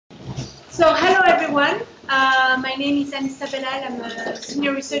So hello everyone, my name is Anissa Belal, I'm a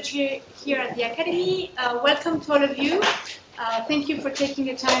senior researcher here at the Academy. Welcome to all of you. Thank you for taking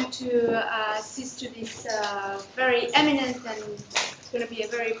the time to assist to this very eminent and it's going to be a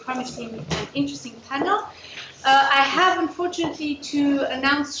very promising and interesting panel. I have unfortunately to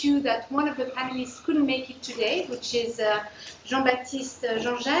announce you that one of the panelists couldn't make it today, which is Jean-Baptiste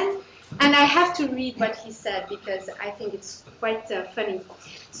Jean-Jean. And I have to read what he said because I think it's quite funny.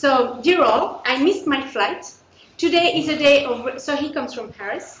 So, dear all, I missed my flight. Today is a day of, so he comes from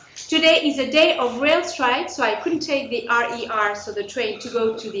Paris. Today is a day of rail strike, so I couldn't take the RER, so the train, to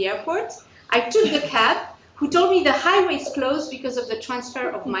go to the airport. I took the cab, who told me the highway is closed because of the transfer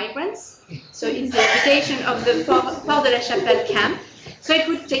of migrants. So it's the invitation of the Port de la Chapelle camp. So it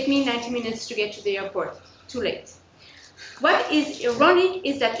would take me 90 minutes to get to the airport. Too late. What is ironic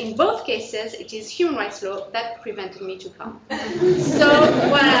is that in both cases, it is human rights law that prevented me to come. So,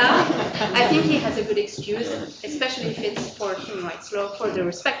 voila, I think he has a good excuse, especially if it's for human rights law, for the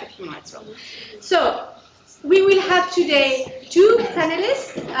respect of human rights law. So, we will have today two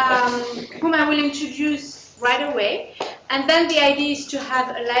panelists, whom I will introduce right away. And then the idea is to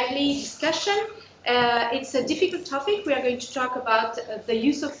have a lively discussion. It's a difficult topic. We are going to talk about the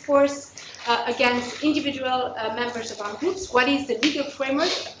use of force against individual members of armed groups. What is the legal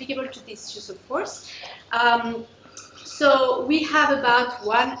framework applicable to this use of force? So we have about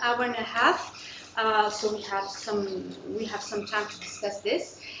 1 hour and a half. So we have some time to discuss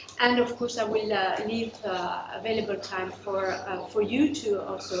this. And of course, I will leave available time for you to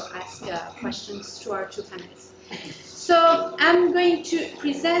also ask questions to our two panelists. So I'm going to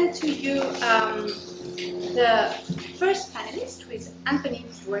present to you the first panelist, who is Anthony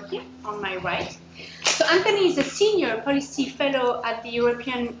Dworkin, on my right. So Anthony is a senior policy fellow at the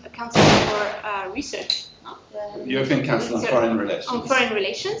European Council for Research. European Council on Foreign Relations. On Foreign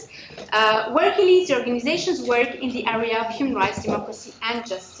Relations, where he leads the organization's work in the area of human rights, democracy, and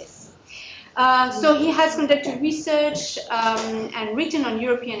justice. So he has conducted research and written on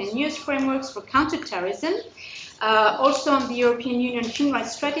European and US frameworks for counterterrorism, also on the European Union human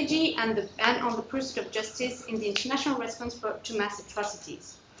rights strategy and on the pursuit of justice in the international response to mass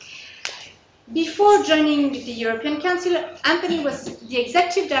atrocities. Before joining the European Council, Anthony was the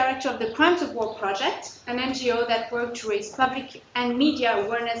executive director of the Crimes of War Project, an NGO that worked to raise public and media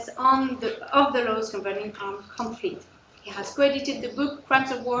awareness of the laws governing armed conflict. He has co-edited the book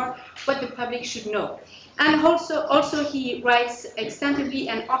Crimes of War, What the Public Should Know. And also he writes extensively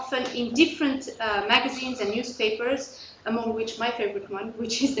and often in different magazines and newspapers, among which my favorite one,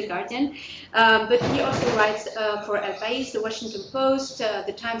 which is The Guardian. But he also writes for El País, The Washington Post,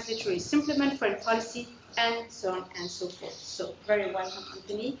 The Times Literary Supplement, Foreign Policy, and so on and so forth. So very welcome,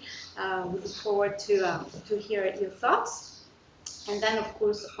 Anthony. We look forward to hear your thoughts. And then, of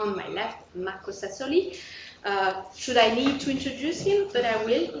course, on my left, Marco Sassoli. Should I need to introduce him? But I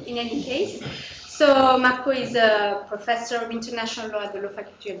will, in any case. So Marco is a professor of international law at the Law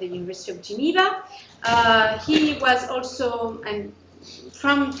Faculty of the University of Geneva. He was also,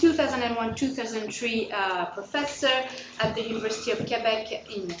 from 2001-2003, professor at the University of Quebec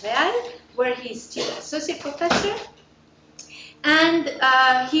in Montreal, where he is still associate professor. And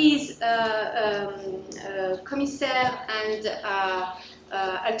he's commissaire and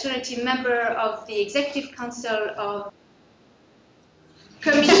alternative member of the Executive Council of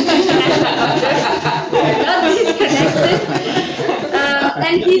Commission International Doctors. We're not disconnected.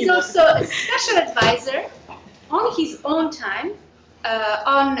 And he's also a special advisor on his own time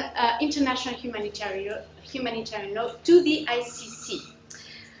on international humanitarian law to the ICC.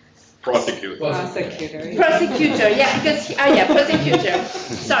 Prosecutor. Prosecutor, yeah, because prosecutor.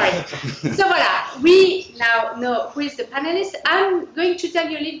 Sorry. So voila, we now know who is the panelist. I'm going to tell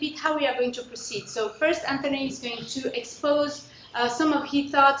you a little bit how we are going to proceed. So first, Anthony is going to expose some of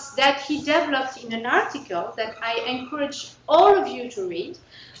his thoughts that he developed in an article that I encourage all of you to read.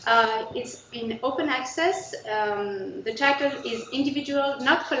 It's in open access. The title is Individual,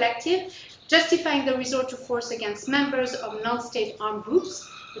 Not Collective, Justifying the Resort to Force Against Members of Non-State Armed Groups,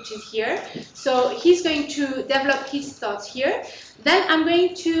 which is here. So he's going to develop his thoughts here. Then I'm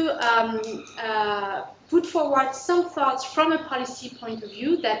going to put forward some thoughts from a policy point of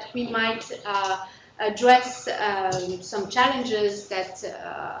view that we might address some challenges that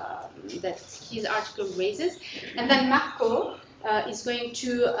his article raises. And then Marco is going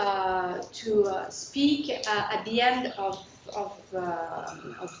to speak at the end of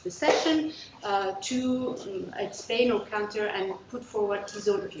the session to explain or counter and put forward his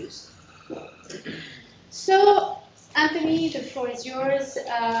own views. So, Anthony, the floor is yours.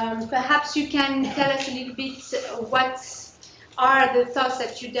 Perhaps you can tell us a little bit what are the thoughts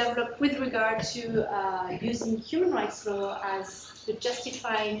that you develop with regard to using human rights law as the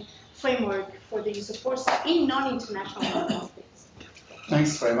justifying framework for the use of force in non-international conflicts?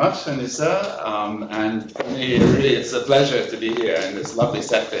 Thanks very much, Anissa. And for me, really, it's a pleasure to be here in this lovely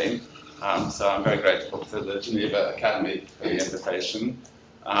setting. So I'm very grateful to the Geneva Academy for the invitation.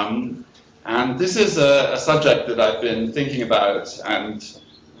 And this is a subject that I've been thinking about and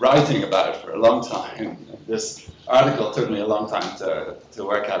writing about for a long time. This article took me a long time to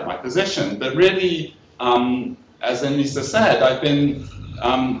work out my position, but really, as Anissa said, I've been,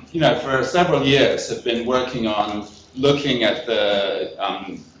 for several years, have been working on looking at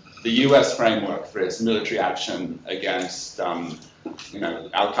the U.S. framework for its military action against,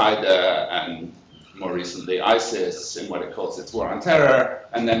 Al-Qaeda and more recently ISIS in what it calls its war on terror,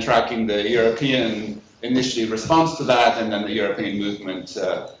 and then tracking the European initially response to that, and then the European movement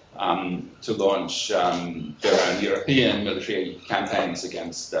to launch their own European military campaigns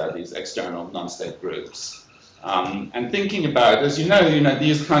against these external non-state groups. And thinking about, as you know,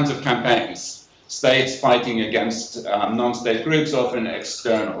 these kinds of campaigns, states fighting against non-state groups, often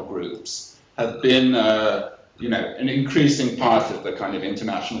external groups, have been an increasing part of the kind of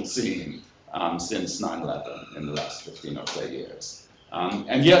international scene since 9/11 in the last 15 or so years.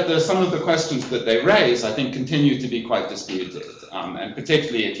 And yet some of the questions that they raise, I think, continue to be quite disputed. And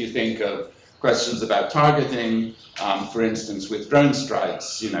particularly if you think of questions about targeting, for instance, with drone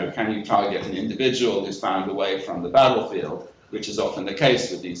strikes, can you target an individual who's found away from the battlefield, which is often the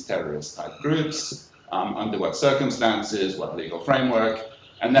case with these terrorist-type groups, under what circumstances, what legal framework,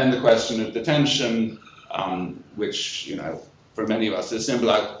 and then the question of detention, which, for many of us is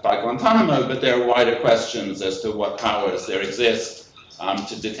symbolized by Guantanamo, but there are wider questions as to what powers there exist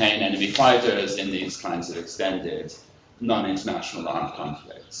to detain enemy fighters in these kinds of extended non-international armed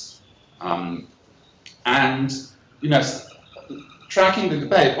conflicts. Tracking the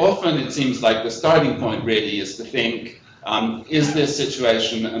debate, often it seems like the starting point really is to think, is this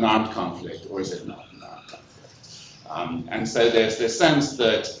situation an armed conflict or is it not an armed conflict? And so there's this sense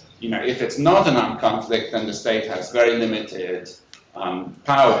that, if it's not an armed conflict, then the state has very limited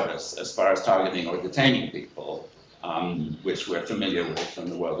powers as far as targeting or detaining people, which we're familiar with from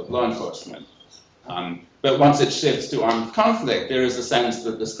the world of law enforcement. But once it shifts to armed conflict, there is a sense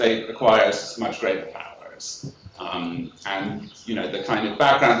that the state acquires much greater powers. The kind of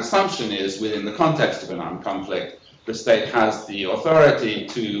background assumption is, within the context of an armed conflict, the state has the authority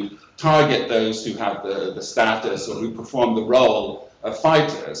to target those who have the status or who perform the role of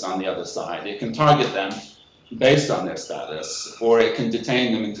fighters on the other side. It can target them based on their status, or it can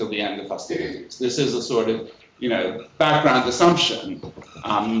detain them until the end of hostilities. This is a sort of, background assumption,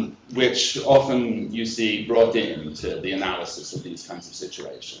 which often you see brought into the analysis of these kinds of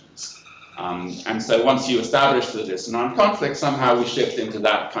situations. And so once you establish that it's an armed conflict, somehow we shift into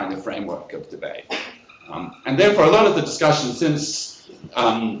that kind of framework of debate. And therefore, a lot of the discussion since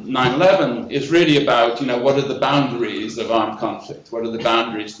 9/11 is really about, what are the boundaries of armed conflict? What are the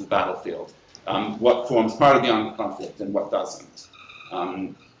boundaries of the battlefield? What forms part of the armed conflict and what doesn't?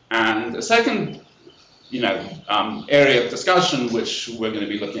 And a second, area of discussion, which we're going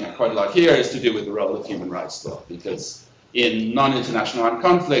to be looking at quite a lot here, is to do with the role of human rights law, because in non-international armed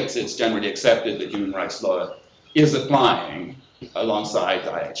conflicts, it's generally accepted that human rights law is applying alongside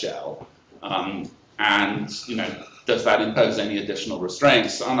IHL. Does that impose any additional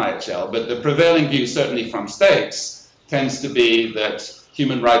restraints on IHL? But the prevailing view, certainly from states, tends to be that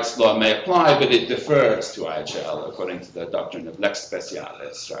human rights law may apply, but it defers to IHL, according to the doctrine of lex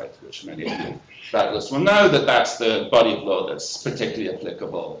specialis, right, which many of you battlists will know that that's the body of law that's particularly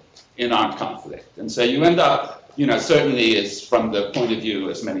applicable in armed conflict. And so you end up, certainly is from the point of view,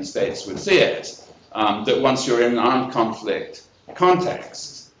 as many states would see it, that once you're in an armed conflict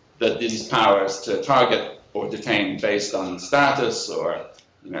context, that these powers to target or detain based on status or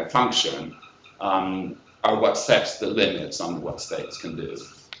function are what sets the limits on what states can do.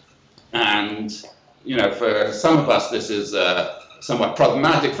 And for some of us, this is a somewhat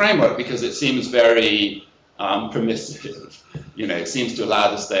problematic framework because it seems very permissive. It seems to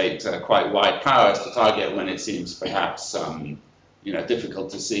allow the state quite wide powers to target when it seems perhaps difficult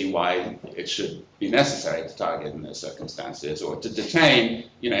to see why it should be necessary to target in those circumstances, or to detain,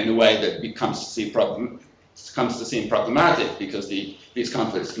 in a way that comes to seem problematic because these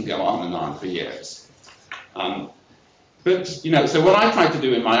conflicts can go on and on for years. So what I tried to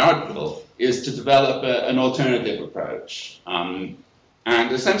do in my article is to develop an alternative approach.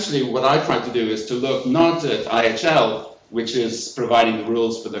 And essentially what I tried to do is to look not at IHL, which is providing the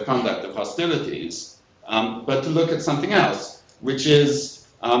rules for the conduct of hostilities, but to look at something else, which is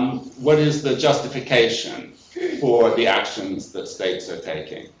what is the justification for the actions that states are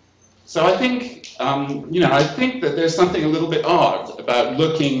taking. So I think, I think that there's something a little bit odd about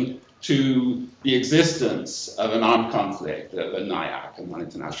looking to the existence of an armed conflict, of a NIAC, a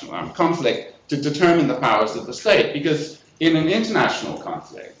non-international armed conflict, to determine the powers of the state. Because in an international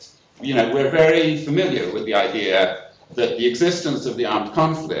conflict, we're very familiar with the idea that the existence of the armed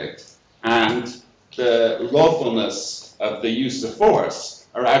conflict and the lawfulness of the use of force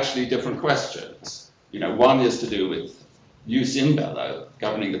are actually different questions. One is to do with use in bello,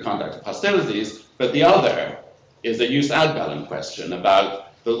 governing the conduct of hostilities, but the other is a use ad bellum question about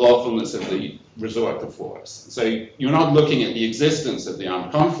the lawfulness of the resort to force. So you're not looking at the existence of the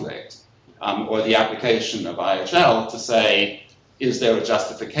armed conflict or the application of IHL to say, is there a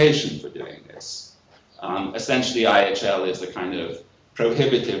justification for doing this? Essentially, IHL is a kind of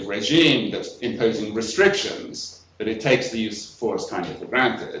prohibitive regime that's imposing restrictions, but it takes the use of force kind of for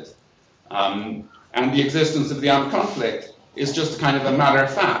granted. And the existence of the armed conflict is just kind of a matter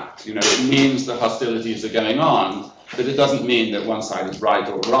of fact. It means that hostilities are going on, but it doesn't mean that one side is right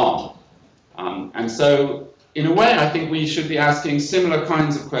or wrong. And so, in a way, I think we should be asking similar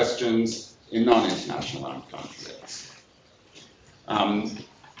kinds of questions in non-international armed conflicts.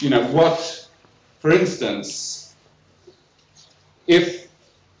 For instance, if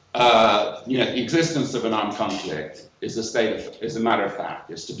the existence of an armed conflict is a matter of fact,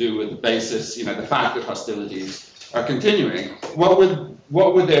 is to do with the basis, the fact that hostilities are continuing, what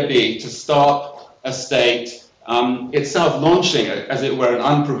would there be to stop a state itself launching, as it were, an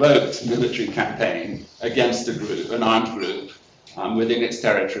unprovoked military campaign against a group, an armed group, within its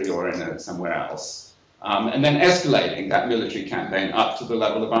territory or somewhere else, and then escalating that military campaign up to the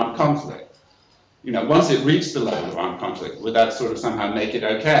level of armed conflict? Once it reached the level of armed conflict, would that sort of somehow make it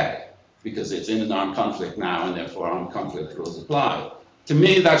okay? Because it's in an armed conflict now, and therefore armed conflict rules apply. To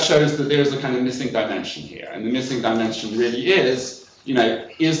me, that shows that there's a kind of missing dimension here. And the missing dimension really is,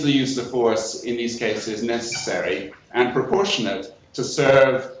 is the use of force in these cases necessary and proportionate to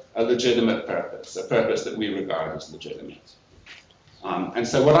serve a legitimate purpose, a purpose that we regard as legitimate? And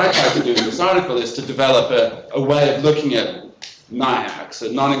so what I try to do in this article is to develop a way of looking at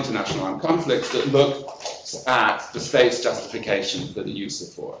NIACs, non-international armed conflicts, that look at the state's justification for the use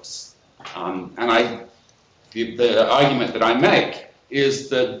of force. And the argument that I make is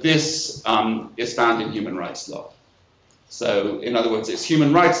that this is found in human rights law. So, in other words, it's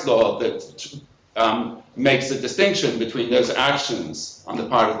human rights law that makes a distinction between those actions on the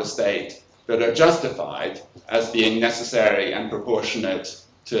part of the state that are justified as being necessary and proportionate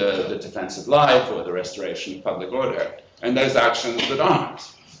to the defense of life or the restoration of public order, and those actions that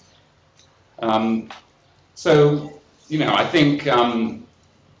aren't. I think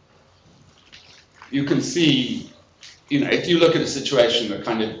you can see, if you look at a situation that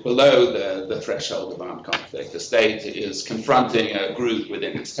kind of below the threshold of armed conflict, the state is confronting a group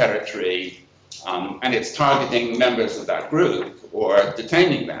within its territory, and it's targeting members of that group or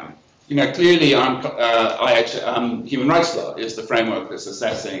detaining them. Clearly human rights law is the framework that's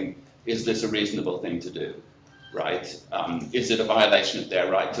assessing, is this a reasonable thing to do, right? Is it a violation of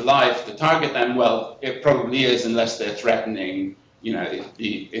their right to life to target them? Well, it probably is, unless they're threatening,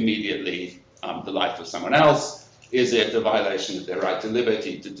 immediately the life of someone else. Is it a violation of their right to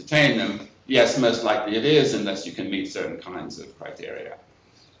liberty to detain them? Yes, most likely it is, unless you can meet certain kinds of criteria.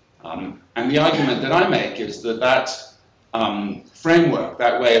 And the argument that I make is that framework,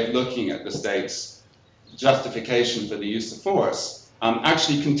 that way of looking at the state's justification for the use of force,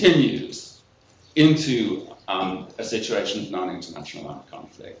 actually continues into a situation of non-international armed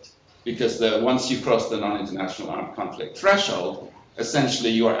conflict. Because once you cross the non-international armed conflict threshold,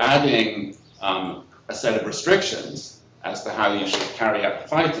 essentially you're adding a set of restrictions as to how you should carry out the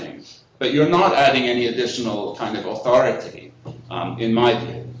fighting, but you're not adding any additional kind of authority, in my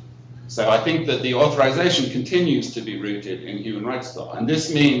view. So I think that the authorization continues to be rooted in human rights law, and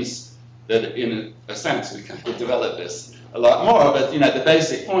this means that, in a sense, we can develop this a lot more, but the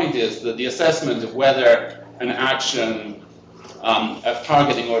basic point is that the assessment of whether an action of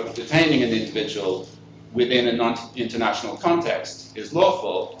targeting or detaining an individual within a non-international context is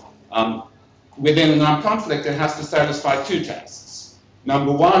lawful. Within an armed conflict, it has to satisfy two tests.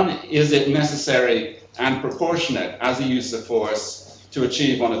 Number one, is it necessary and proportionate as a use of force to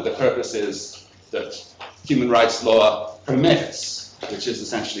achieve one of the purposes that human rights law permits, which is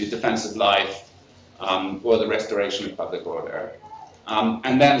essentially defense of life or the restoration of public order.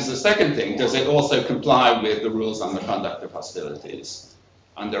 And then as the second thing, does it also comply with the rules on the conduct of hostilities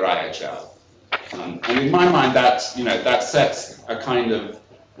under IHL? And in my mind, that sets a kind of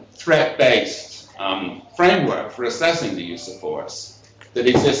threat-based framework for assessing the use of force. that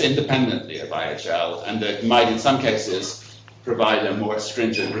exists independently of IHL and that might, in some cases, provide a more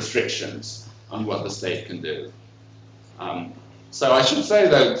stringent restrictions on what the state can do. So I should say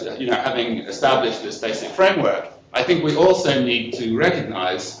that, having established this basic framework, I think we also need to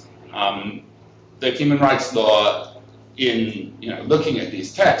recognize that human rights law, in looking at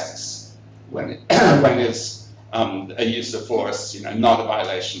these texts, when it's a use of force, not a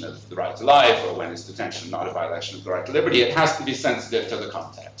violation of the right to life, or when it's detention not a violation of the right to liberty, it has to be sensitive to the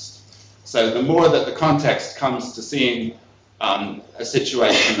context. So the more that the context comes to seeing a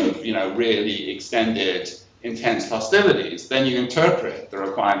situation of really extended, intense hostilities, then you interpret the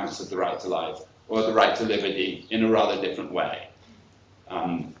requirements of the right to life or the right to liberty in a rather different way.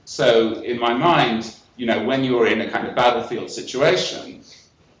 So in my mind, when you're in a kind of battlefield situation,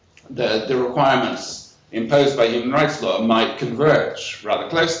 the requirements imposed by human rights law might converge rather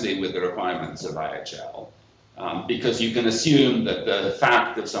closely with the requirements of IHL, because you can assume that the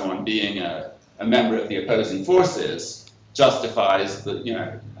fact of someone being a member of the opposing forces justifies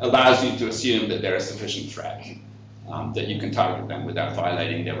that, allows you to assume that they're a sufficient threat, that you can target them without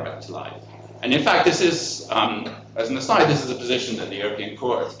violating their right to life. And in fact, this is, as an aside, this is a position that the European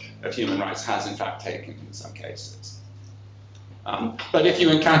Court of Human Rights has in fact taken in some cases. But if you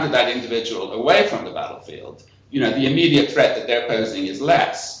encounter that individual away from the battlefield, the immediate threat that they're posing is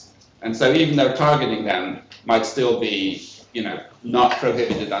less. And so even though targeting them might still be, not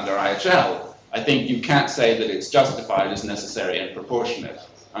prohibited under IHL, I think you can't say that it's justified as necessary and proportionate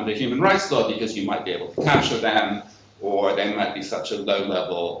under human rights law, because you might be able to capture them, or they might be such a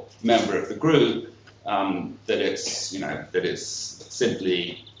low-level member of the group that it's, that it's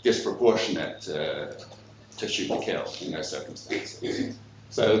simply disproportionate to shoot to kill in those circumstances.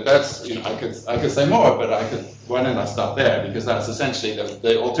 So that's, I could say more, but why don't I stop there? Because that's essentially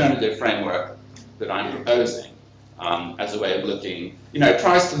the alternative framework that I'm proposing. As a way of looking,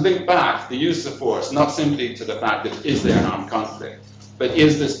 tries to link back the use of force, not simply to the fact that is there an armed conflict, but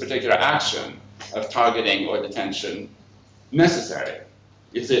is this particular action of targeting or detention necessary?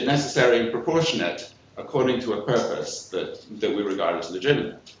 Is it necessary and proportionate according to a purpose that we regard as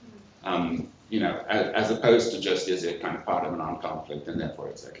legitimate? As opposed to just, is it kind of part of an armed conflict and therefore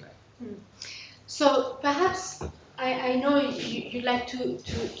it's okay? So perhaps, I know you'd like to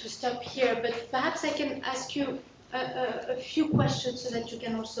stop here, but perhaps I can ask you a few questions so that you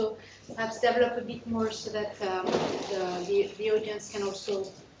can also perhaps develop a bit more, so that the audience can also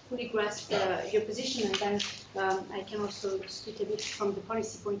fully grasp your position, and then I can also speak a bit from the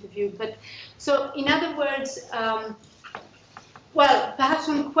policy point of view. But so, in other words, well, perhaps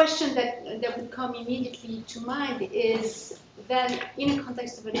one question that would come immediately to mind is then, in a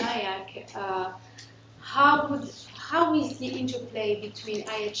context of an IAC, how is the interplay between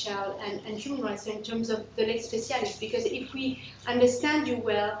IHL and human rights in terms of the lex specialis? Because if we understand you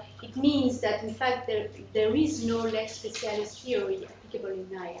well, it means that in fact there is no lex specialis theory applicable in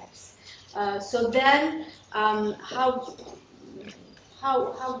IACs. So then, how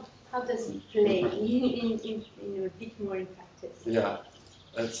does it play in a bit more in practice? Yeah,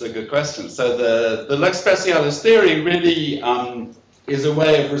 that's a good question. So the lex specialis theory really is a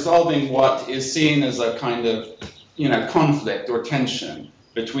way of resolving what is seen as a kind of conflict or tension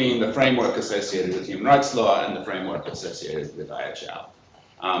between the framework associated with human rights law and the framework associated with IHL.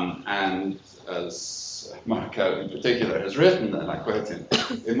 And as Marco in particular has written, and I quote him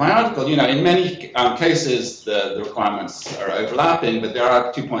in my article, in many cases the requirements are overlapping, but there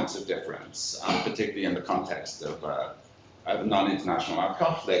are 2 points of difference, particularly in the context of a non-international armed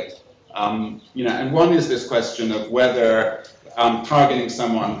conflict. And one is this question of whether targeting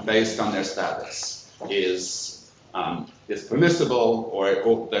someone based on their status is permissible,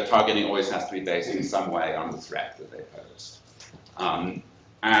 or the targeting always has to be based in some way on the threat that they pose.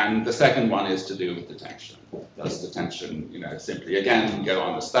 And the second one is to do with detention. Does detention, simply again go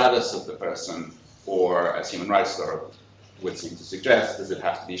on the status of the person, or as human rights law would seem to suggest, does it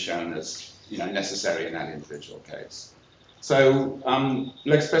have to be shown as necessary in that individual case? So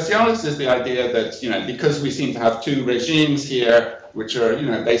lex specialis is the idea that because we seem to have two regimes here, which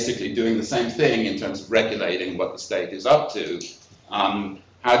are basically doing the same thing in terms of regulating what the state is up to,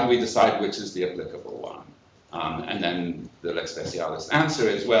 how do we decide which is the applicable one? And then the lex specialis answer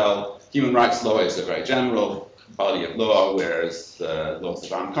is, well, human rights law is a very general body of law, whereas the laws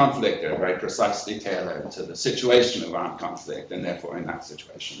of armed conflict are very precisely tailored to the situation of armed conflict, and therefore in that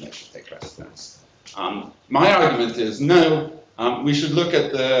situation they should take precedence. My argument is no, we should look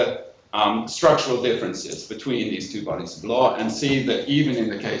at the structural differences between these two bodies of law and see that even in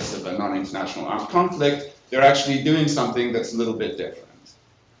the case of a non-international armed conflict, they're actually doing something that's a little bit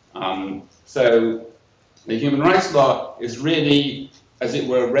different. So the human rights law is really as it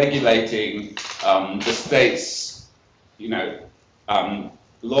were, regulating the state's,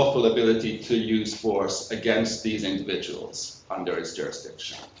 lawful ability to use force against these individuals under its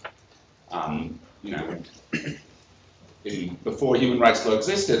jurisdiction. Before human rights law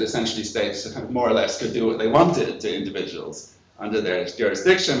existed, essentially states more or less could do what they wanted to individuals under their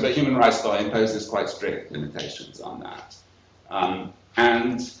jurisdiction, but human rights law imposes quite strict limitations on that.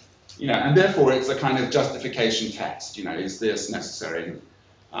 And therefore it's a kind of justification test. Is this necessary,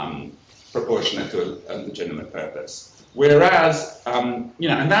 proportionate to a legitimate purpose? Whereas, and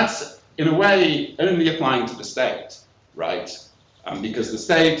that's in a way only applying to the state, right? Because the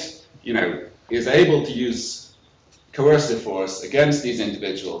state, is able to use coercive force against these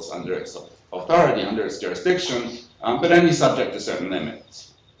individuals under its authority, under its jurisdiction, but only subject to certain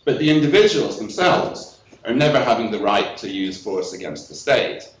limits. But the individuals themselves are never having the right to use force against the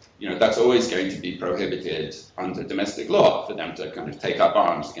state. That's always going to be prohibited under domestic law for them to kind of take up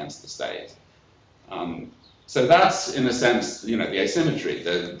arms against the state. So that's, in a sense, the asymmetry.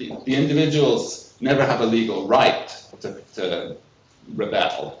 The individuals never have a legal right to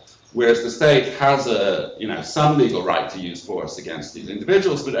rebel, whereas the state has some legal right to use force against these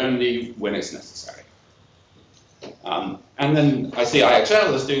individuals, but only when it's necessary. And then I see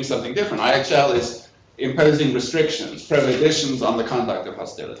IHL as doing something different. IHL is imposing restrictions, prohibitions on the conduct of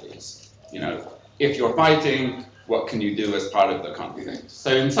hostilities. If you're fighting, what can you do as part of the conflict?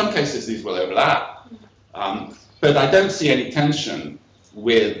 So in some cases, these will overlap. But I don't see any tension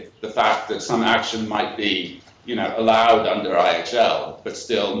with the fact that some action might be, allowed under IHL, but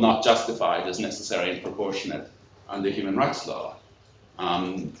still not justified as necessary and proportionate under human rights law.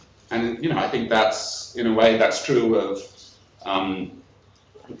 And I think that's, in a way, that's true of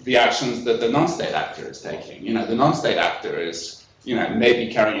the actions that the non-state actor is taking. The non-state actor is,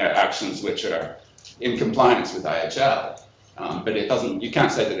 maybe carrying out actions which are in compliance with IHL, but you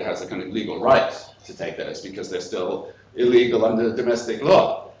can't say that it has a kind of legal right to take those because they're still illegal under domestic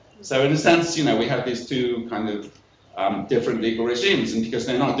law. So in a sense, we have these two kind of different legal regimes, and because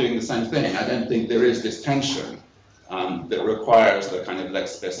they're not doing the same thing, I don't think there is this tension that requires the kind of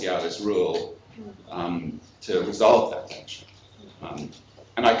lex specialis rule to resolve that tension.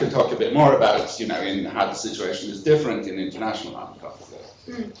 And I could talk a bit more about, in how the situation is different in international armed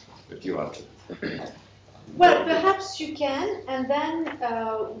conflict, if you want to. Well, perhaps you can, and then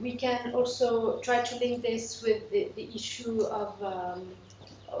we can also try to link this with the issue of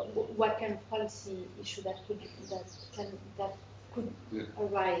what kind of policy issue that could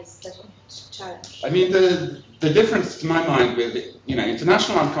arise, that could challenge. I mean, the difference, to my mind, with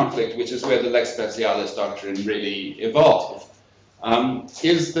international armed conflict, which is where the lex specialis doctrine really evolved,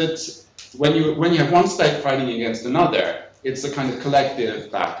 is that when you have one state fighting against another, it's a kind of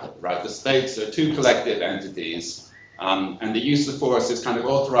collective battle, right? The states are two collective entities, and the use of force is kind of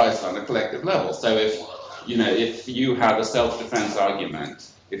authorized on a collective level. So if you have a self-defense argument,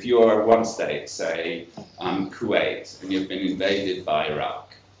 if you are one state, say Kuwait, and you've been invaded by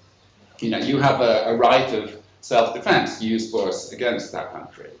Iraq, you have a right of self-defense to use force against that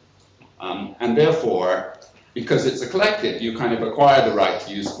country. And therefore, because it's a collective, you kind of acquire the right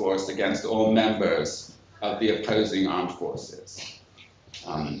to use force against all members of the opposing armed forces.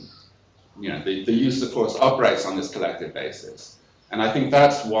 The use of force operates on this collective basis. And I think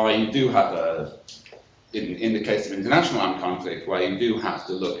that's why you do have in the case of international armed conflict, why you do have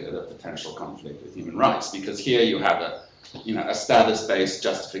to look at a potential conflict with human rights, because here you have a status-based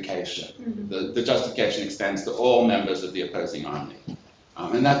justification. Mm-hmm. The justification extends to all members of the opposing army.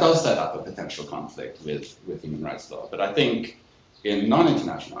 And that does set up a potential conflict with human rights law. But I think in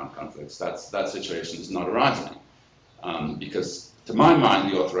non-international armed conflicts, that situation is not arising. Because to my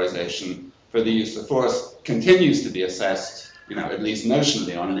mind, the authorization for the use of force continues to be assessed, at least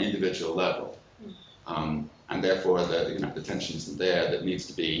notionally on an individual level. And therefore, the tension isn't there that needs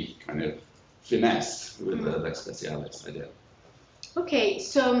to be kind of finessed with the lex specialis idea. Okay,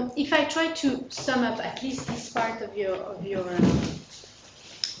 so if I try to sum up at least this part of your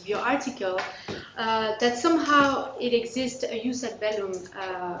article, that somehow it exists a jus ad bellum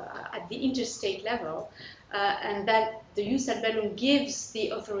at the interstate level, and that the jus ad bellum gives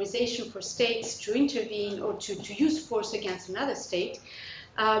the authorization for states to intervene or to use force against another state,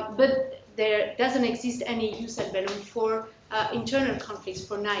 but there doesn't exist any jus ad bellum for internal conflicts,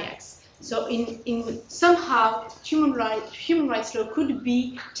 for NIACs. So in somehow human rights law could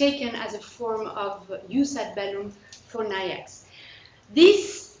be taken as a form of jus ad bellum for NIACs.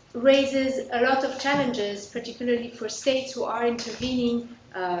 This raises a lot of challenges, particularly for states who are intervening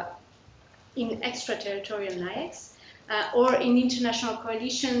in extraterritorial NIACs or in international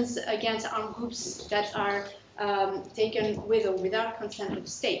coalitions against armed groups that are taken with or without consent of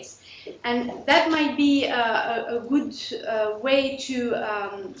states. And that might be a good way to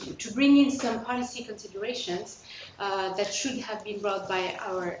bring in some policy considerations that should have been brought by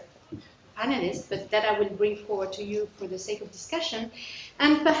our panelists, but that I will bring forward to you for the sake of discussion.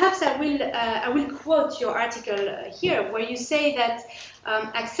 And perhaps I will quote your article here, where you say that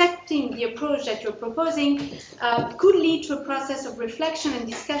accepting the approach that you're proposing could lead to a process of reflection and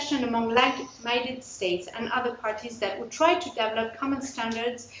discussion among like-minded states and other parties that would try to develop common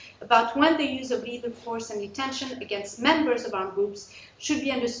standards about when the use of lethal force and detention against members of armed groups should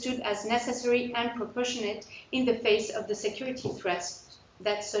be understood as necessary and proportionate in the face of the security threats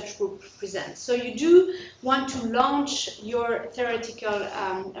that such group presents. So you do want to launch your theoretical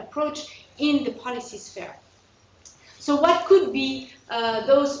approach in the policy sphere. So what could be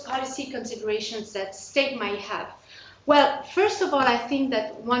those policy considerations that state might have? Well, first of all, I think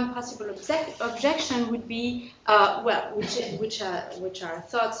that one possible objection would be, which are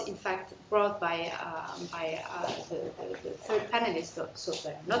thoughts, in fact, brought by the third panelist, so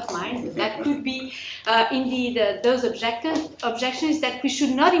they're not mine, but that could be indeed those objections that we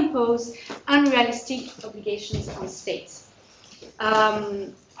should not impose unrealistic obligations on states.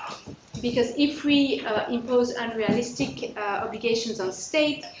 Because if we impose unrealistic obligations on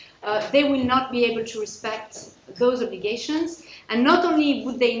states, they will not be able to respect those obligations, and not only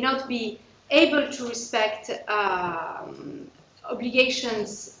would they not be able to respect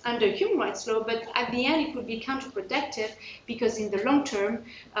obligations under human rights law, but at the end it would be counterproductive, because in the long term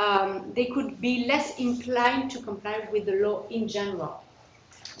they could be less inclined to comply with the law in general.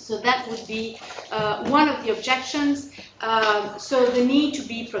 So that would be one of the objections. So the need to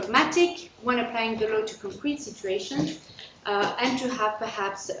be pragmatic when applying the law to concrete situations, and to have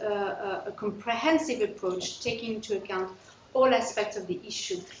perhaps a comprehensive approach taking into account all aspects of the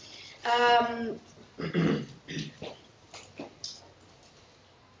issue.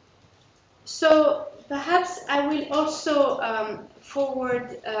 So perhaps I will also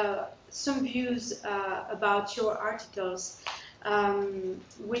forward some views about your articles,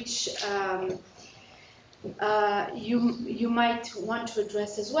 which you might want to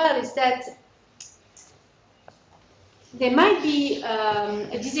address as well, is that there might be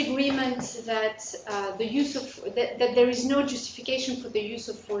a disagreement that that there is no justification for the use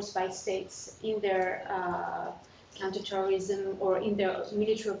of force by states in their counterterrorism or in their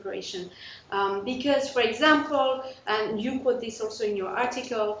military operation. Because, for example, and you quote this also in your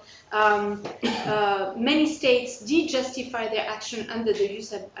article, many states did justify their action under the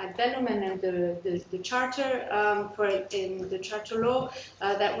use ad bellum and under the charter, in the charter law.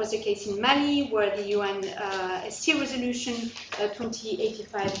 That was the case in Mali, where the UNSC resolution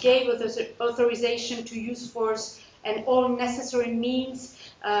 2085 gave authorization to use force and all necessary means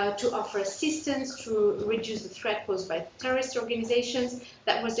to offer assistance to reduce the threat posed by terrorist organizations.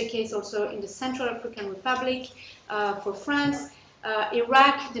 That was the case also in the Central African Republic for France.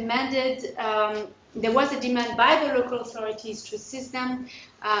 Iraq demanded, there was a demand by the local authorities to assist them.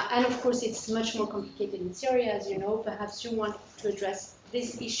 And of course, it's much more complicated in Syria, as you know. Perhaps you want to address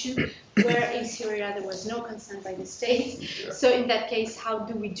this issue, where in Syria there was no consent by the state. Yeah. So in that case, how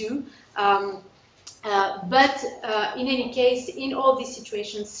do we do? But in any case, in all these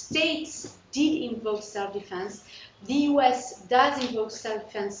situations, states did invoke self-defense. The US does invoke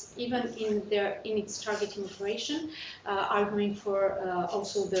self-defense even in its targeting operation, arguing for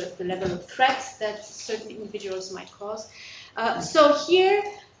also the level of threats that certain individuals might cause. So here,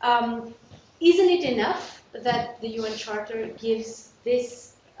 isn't it enough that the UN Charter gives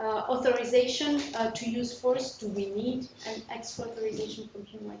this authorization to use force? Do we need an extra authorization from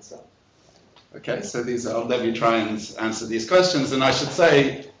human rights law? Okay, so let me try and answer these questions. And I should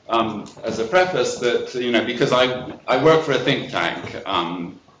say, as a preface, that because I work for a think tank,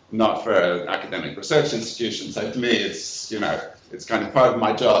 not for an academic research institution. So to me, it's kind of part of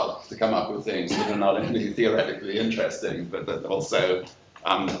my job to come up with things that are not only theoretically interesting, but that also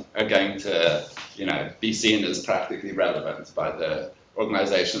are going to be seen as practically relevant by the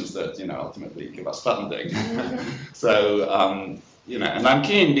organizations that ultimately give us funding. So and I'm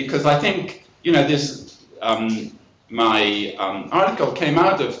keen because I think this my article came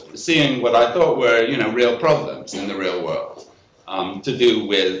out of seeing what I thought were real problems in the real world, to do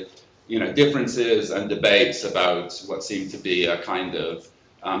with differences and debates about what seemed to be a kind of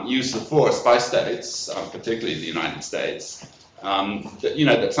use of force by states, particularly the United States,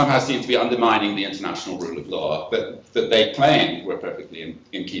 that somehow seemed to be undermining the international rule of law, but that they claimed were perfectly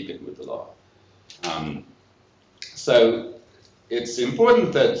in keeping with the law. So it's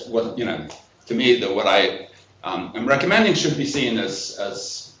important that to me, that what I am recommending should be seen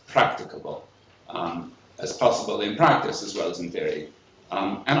as practicable. as possible in practice as well as in theory.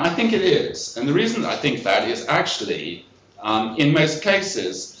 And I think it is. And the reason I think that is actually, in most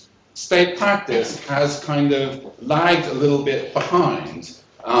cases, state practice has kind of lagged a little bit behind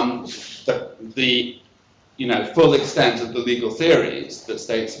the full extent of the legal theories that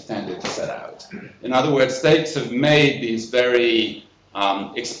states have tended to set out. In other words, states have made these very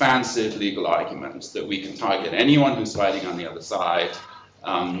expansive legal arguments that we can target anyone who's fighting on the other side,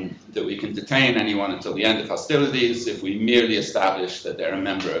 that we can detain anyone until the end of hostilities if we merely establish that they're a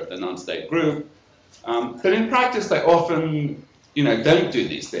member of the non-state group. But in practice, they often don't do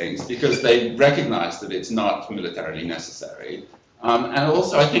these things because they recognize that it's not militarily necessary. And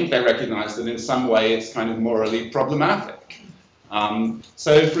also, I think they recognize that in some way it's kind of morally problematic.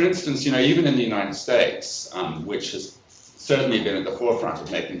 So, for instance, even in the United States, which has certainly been at the forefront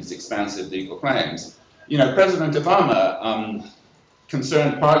of making these expansive legal claims, President Obama,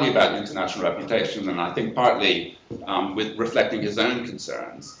 concerned partly about international reputation and I think partly with reflecting his own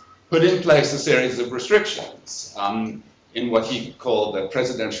concerns, put in place a series of restrictions in what he called the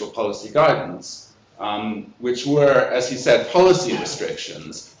presidential policy guidance, which were, as he said, policy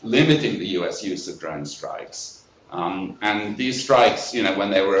restrictions limiting the US use of drone strikes. And these strikes, when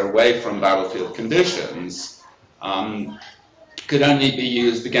they were away from battlefield conditions, could only be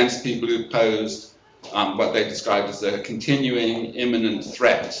used against people who posed what they described as a continuing imminent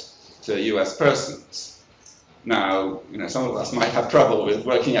threat to US persons. Now, some of us might have trouble with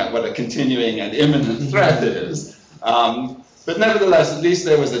working out what a continuing and imminent threat is. But nevertheless, at least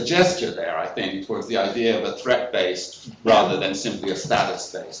there was a gesture there, I think, towards the idea of a threat-based rather than simply a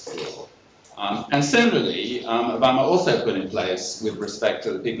status-based rule. And similarly, Obama also put in place, with respect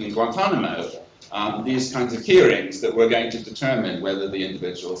to the people in Guantanamo, these kinds of hearings that were going to determine whether the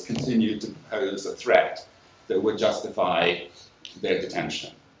individuals continued to pose a threat that would justify their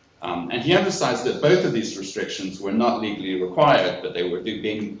detention. And he emphasized that both of these restrictions were not legally required, but they were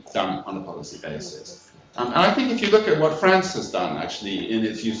being done on a policy basis. And I think if you look at what France has done, actually, in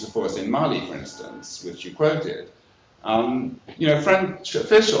its use of force in Mali, for instance, which you quoted, French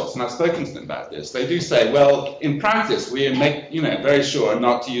officials, and I've spoken to them about this, they do say, well, in practice, we make, very sure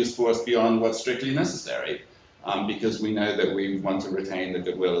not to use force beyond what's strictly necessary, because we know that we want to retain the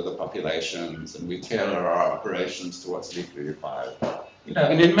goodwill of the populations, and we tailor our operations to what's legally required.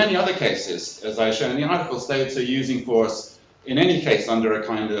 And in many other cases, as I show in the article, states are using force, in any case, under a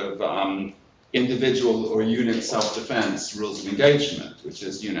kind of individual or unit self-defense rules of engagement, which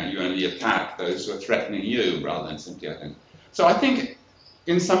is, you only attack those who are threatening you rather than simply, I think. So I think,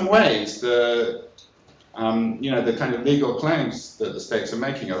 in some ways, the kind of legal claims that the states are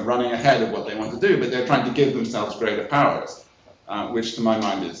making are running ahead of what they want to do, but they're trying to give themselves greater powers, which to my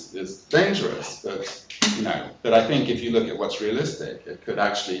mind is dangerous. But I think if you look at what's realistic, it could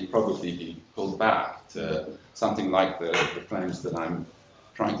actually probably be pulled back to something like the claims that I'm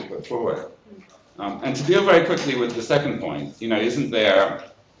trying to put forward. And to deal very quickly with the second point, isn't there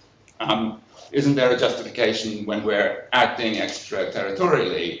a justification when we're acting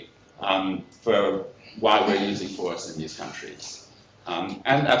extraterritorially for why we're using force in these countries? And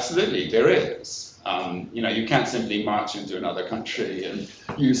absolutely, there is. You can't simply march into another country and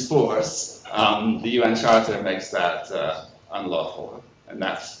use force. The UN Charter makes that unlawful, and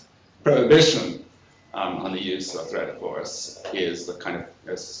that's prohibition on the use of threat of force is the kind of,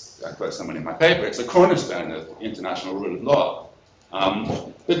 as I quote someone in my paper, it's a cornerstone of international rule of law.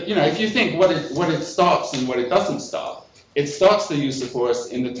 But if you think what it stops and what it doesn't stop, it stops the use of force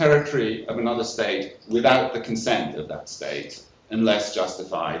in the territory of another state without the consent of that state, unless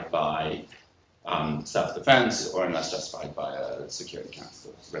justified by self-defense or unless justified by a Security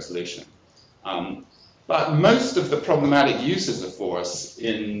Council resolution. But most of the problematic uses of force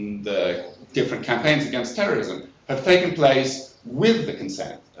in the different campaigns against terrorism have taken place with the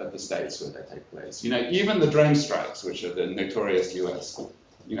consent of the states where they take place. Even the drone strikes, which are the notorious US,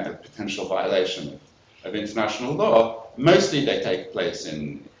 potential violation of international law, mostly they take place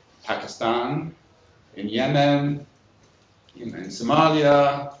in Pakistan, in Yemen, in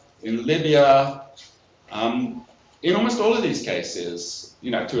Somalia, in Libya. In almost all of these cases,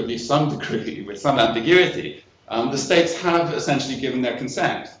 to at least some degree, with some ambiguity, the states have essentially given their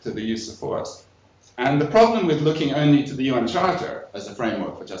consent to the use of force. And the problem with looking only to the UN Charter as a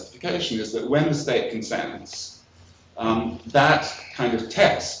framework for justification is that when the state consents, that kind of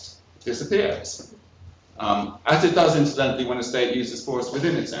test disappears. As it does, incidentally, when a state uses force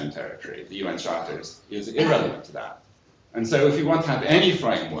within its own territory. The UN Charter is irrelevant to that. And so if you want to have any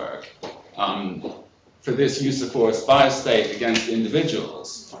framework for this use of force by a state against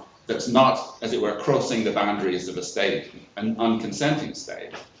individuals that's not, as it were, crossing the boundaries of a state, an unconsenting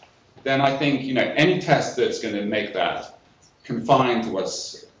state, then I think, you know, any test that's going to make that confined to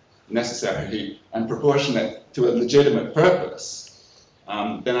what's necessary and proportionate to a legitimate purpose,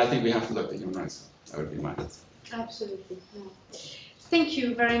 then I think we have to look at human rights. That would be my answer. Absolutely. No. Thank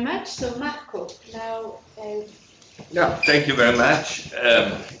you very much. So, Marco, now. Yeah, thank you very much.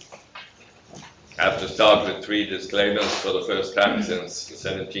 I have to start with 3 disclaimers for the first time since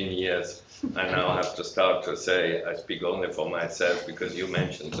 17 years. I now have to start to say I speak only for myself because you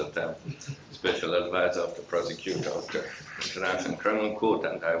mentioned that I'm special advisor of the prosecutor of the International Criminal Court,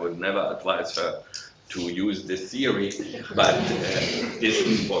 and I would never advise her to use this theory, but this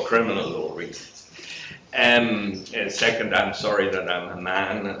is for criminal law reasons. Second, I'm sorry that I'm a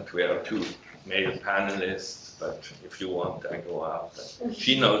man and we are 2 male panelists. But if you want, I go after.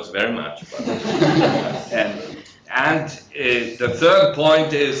 She knows very much about it. And the third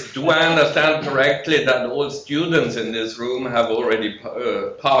point is, do I understand correctly that all students in this room have already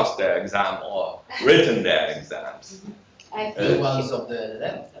passed their exam or written their exams? I think the ones of the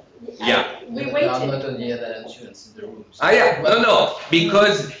left. Yeah. We There waited. are not only other students in the room. So Yeah, no,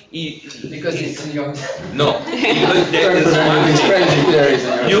 because it's in your. No, because there is one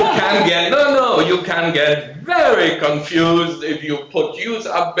thing. You can get very confused if you put use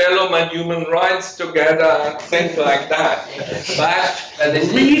bellum and human rights together and things like that.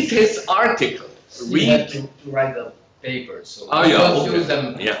 But read his article. Read to write the papers, so confuse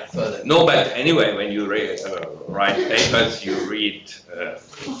them further. No, but anyway, when you write papers, you read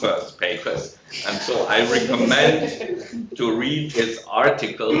first papers, and so I recommend to read his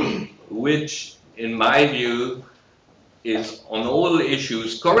article, which, in my view, is on all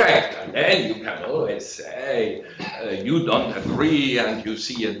issues correct. And then you can always say you don't agree and you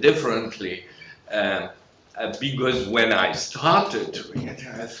see it differently. Because when I started to read it,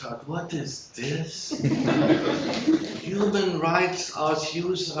 I thought, what is this? Human rights as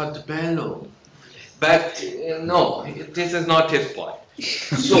used ad bellum. But no, this is not his point.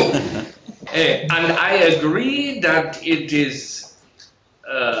 So, and I agree that it is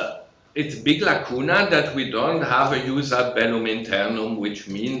it's a big lacuna that we don't have a jus ad bellum internum, which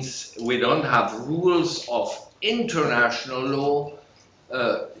means we don't have rules of international law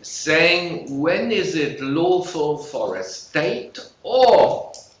saying when is it lawful for a state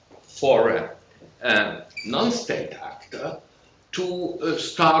or for a non-state actor to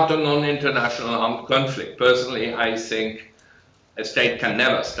start a non-international armed conflict. Personally, I think a state can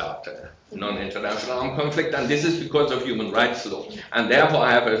never start a non-international armed conflict, and this is because of human rights law. And therefore,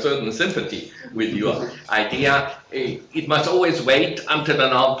 I have a certain sympathy with your idea. It must always wait until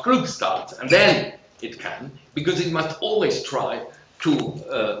an armed group starts, and then it can, because it must always try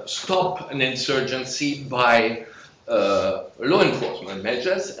to stop an insurgency by law enforcement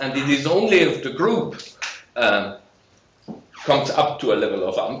measures, and it is only if the group comes up to a level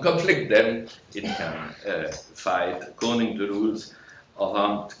of armed conflict, then it can fight according to the rules of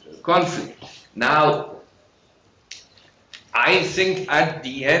armed conflict. Now, I think at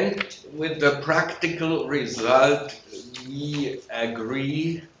the end, with the practical result, we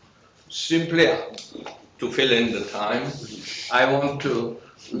agree. Simply to fill in the time, I want to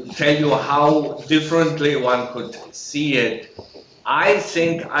tell you how differently one could see it. I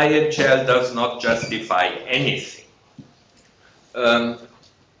think IHL does not justify anything. And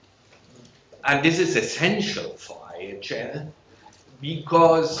this is essential for IHL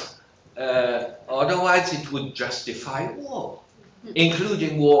because otherwise it would justify war,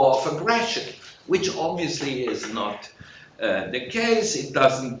 including war of aggression, which obviously is not the case. It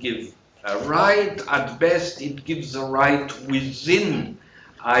doesn't give a right. At best, it gives a right within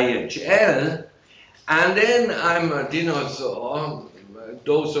IHL. And then I'm a dinosaur.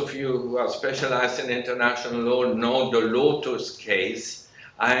 Those of you who are specialized in international law know the Lotus case.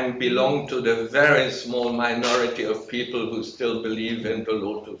 I belong to the very small minority of people who still believe in the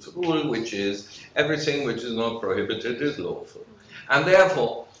Lotus rule, which is everything which is not prohibited is lawful. And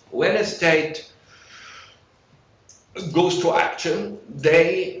therefore, when a state goes to action,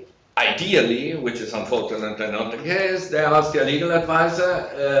 they ideally, which is unfortunately not the case, they ask their legal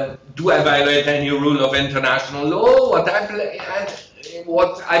advisor, do I violate any rule of international law, what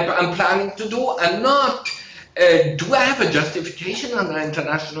I'm planning to do, and not, do I have a justification under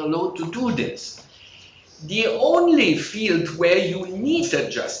international law to do this? The only field where you need a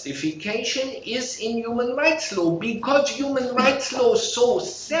justification is in human rights law, because human rights law so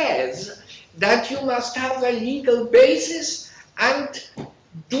says that you must have a legal basis and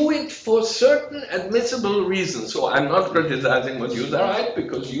do it for certain admissible reasons. So I'm not criticizing what you write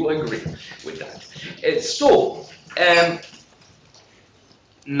because you agree with that.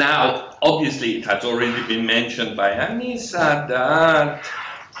 Now, obviously, it has already been mentioned by Anissa that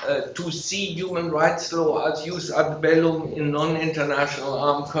to see human rights law as jus ad bellum in non-international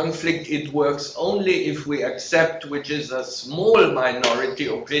armed conflict. It works only if we accept, which is a small minority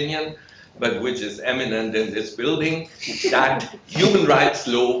opinion, but which is eminent in this building, that human rights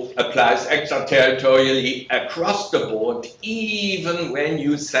law applies extraterritorially across the board, even when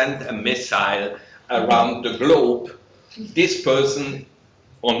you send a missile around the globe. This person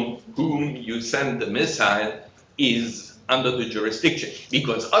on whom you send the missile is under the jurisdiction,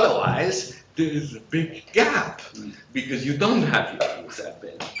 because otherwise there is a big gap, because you don't have your jus ad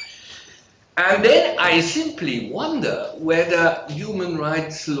bellum. And then I simply wonder whether human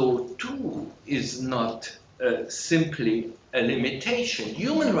rights law too is not simply a limitation.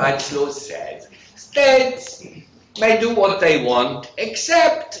 Human rights law says states may do what they want,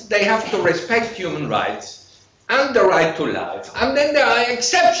 except they have to respect human rights and the right to life. And then there are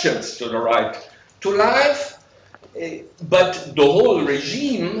exceptions to the right to life. But the whole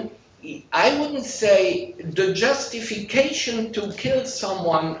regime, I wouldn't say the justification to kill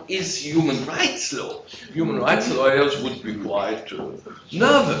someone is human rights law. Human rights lawyers would be quite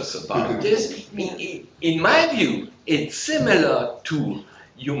nervous about this. In my view, it's similar to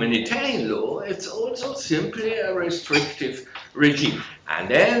humanitarian law. It's also simply a restrictive regime. And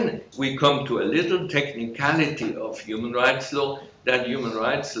then we come to a little technicality of human rights law, that human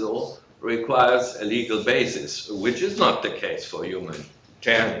rights law requires a legal basis, which is not the case for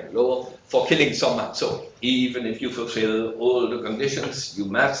humanitarian law for killing someone. So even if you fulfill all the conditions, you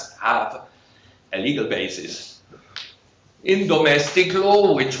must have a legal basis. In domestic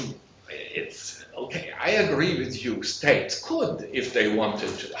law, which it's okay, I agree with you, states could, if they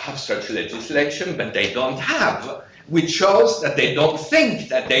wanted to have such legislation, but they don't have, which shows that they don't think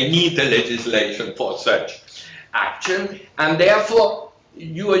that they need the legislation for such action, and therefore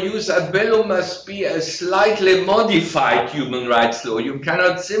your jus ad bellum must be a slightly modified human rights law. You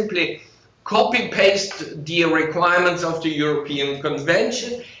cannot simply copy-paste the requirements of the European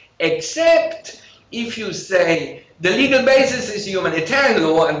Convention, except if you say the legal basis is humanitarian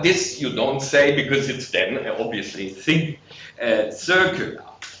law, and this you don't say because it's then obviously circular.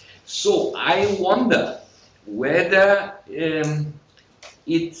 So I wonder whether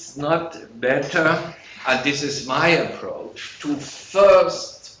it's not better, and this is my approach, to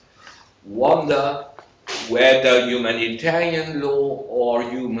first wonder whether humanitarian law or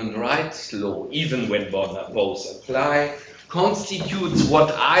human rights law, even when both apply, constitutes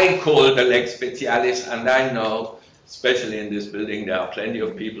what I call the lex specialis. And I know, especially in this building, there are plenty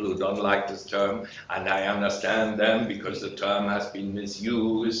of people who don't like this term, and I understand them because the term has been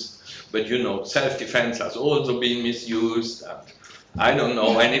misused. But you know, self-defense has also been misused. I don't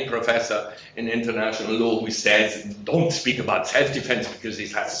know any professor in international law who says don't speak about self-defense because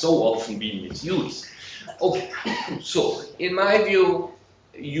it has so often been misused. Okay, so in my view,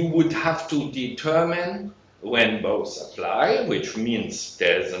 you would have to determine when both apply, which means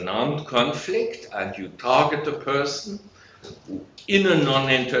there's an armed conflict and you target a person in a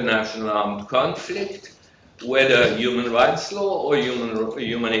non-international armed conflict, whether human rights law or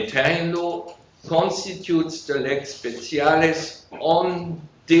humanitarian law constitutes the lex specialis on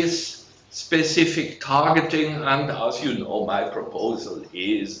this specific targeting. And as you know, my proposal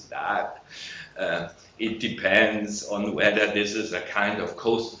is that it depends on whether this is a kind of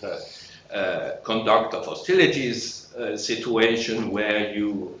conduct of hostilities situation where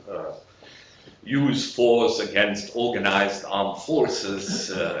you use force against organized armed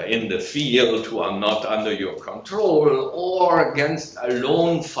forces in the field who are not under your control, or against a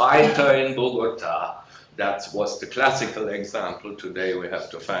lone fighter in Bogota. That was the classical example. Today we have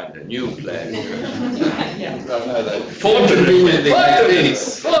to find a new place. Fortunately.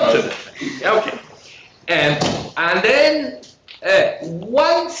 Okay. And then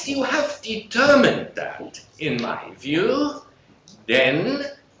once you have determined that, in my view, then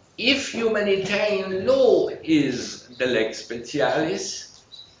if humanitarian law is the lex specialis,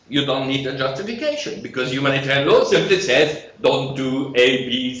 you don't need a justification, because humanitarian law simply says don't do A,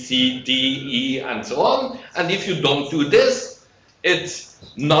 B, C, D, E, and so on. And if you don't do this, it's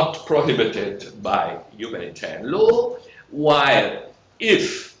not prohibited by humanitarian law. While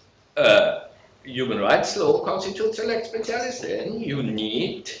if human rights law constitutes a lex specialis, then you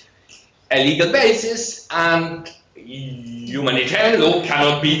need a legal basis, and humanitarian law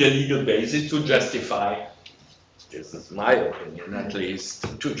cannot be the legal basis to justify, this is my opinion at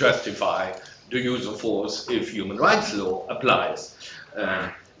least, to justify the use of force if human rights law applies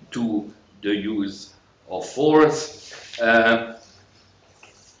to the use of force.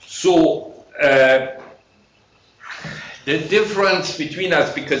 The difference between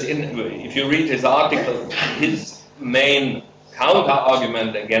us, because if you read his article, his main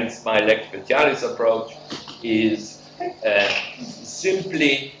counter-argument against my lex specialis approach is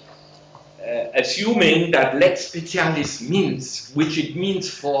simply assuming that lex specialis means, which it means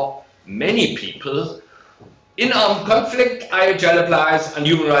for many people, in armed conflict, IHL applies and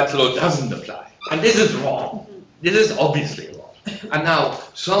human rights law doesn't apply. And this is wrong. This is obviously wrong. And now,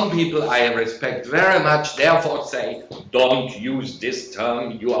 some people I respect very much therefore say, don't use this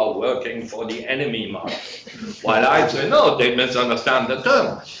term, you are working for the enemy market. While I say, no, they misunderstand the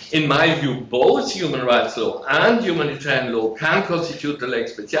term. In my view, both human rights law and humanitarian law can constitute the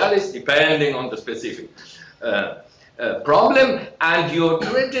lex specialis, depending on the specific problem. And your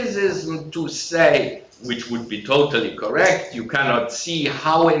criticism to say, which would be totally correct, you cannot see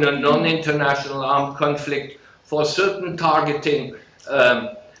how in a non-international armed conflict for certain targeting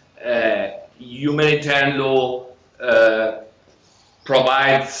humanitarian law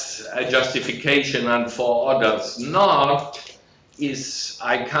provides a justification and for others not, is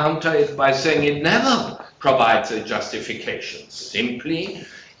I counter it by saying it never provides a justification. Simply,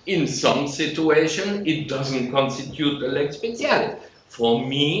 in some situation, it doesn't constitute a lex specialis. For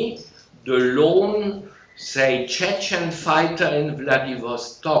me, the lone, say, Chechen fighter in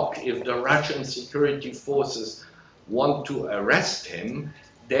Vladivostok, if the Russian security forces want to arrest him,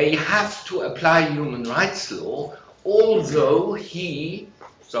 they have to apply human rights law, although he,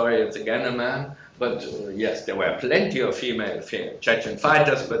 sorry, it's again a man, but yes, there were plenty of female Chechen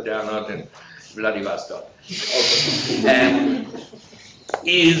fighters, but they are not in Vladivostok.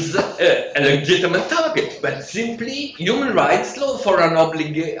 Is a legitimate target, but simply human rights law for an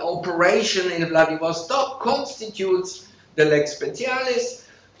operation in Vladivostok constitutes the lex specialis,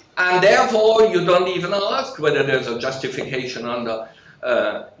 and therefore you don't even ask whether there's a justification under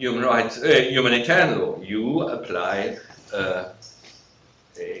humanitarian law. You apply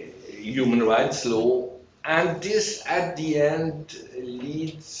human rights law, and this at the end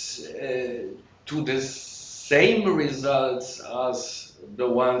leads to the same results as the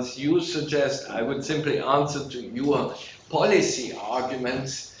ones you suggest. I would simply answer to your policy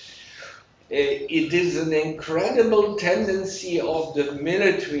arguments. It is an incredible tendency of the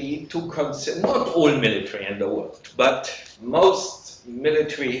military to consider, not all military in the world, but most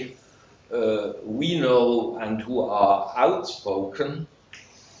military we know and who are outspoken,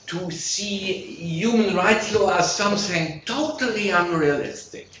 to see human rights law as something totally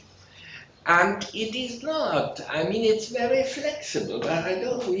unrealistic. And it is not. I mean, it's very flexible, but I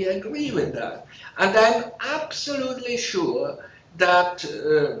don't really agree with that. And I'm absolutely sure that,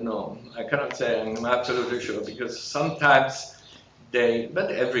 no, I cannot say I'm absolutely sure, because sometimes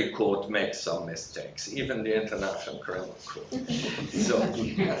but every court makes some mistakes, even the International Criminal Court. So,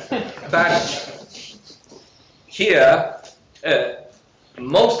 but here,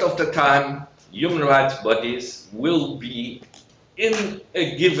 most of the time, human rights bodies will be, in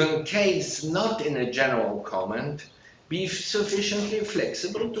a given case, not in a general comment, be sufficiently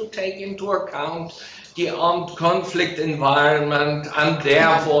flexible to take into account the armed conflict environment and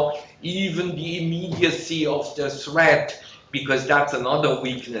therefore even the immediacy of the threat, because that's another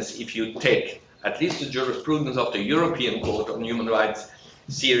weakness. If you take at least the jurisprudence of the European Court on Human Rights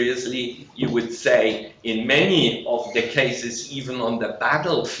seriously, you would say in many of the cases, even on the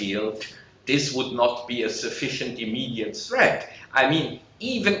battlefield, this would not be a sufficient immediate threat. I mean,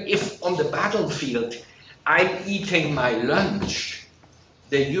 even if on the battlefield I'm eating my lunch,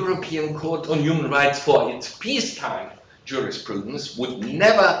 the European Court on Human Rights for its peacetime jurisprudence would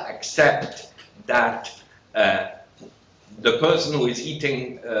never accept that the person who is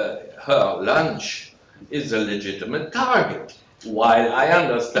eating her lunch is a legitimate target. While I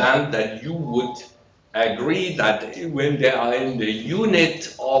understand that you would agree that when they are in the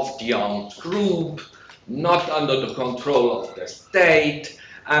unit of the armed group, not under the control of the state,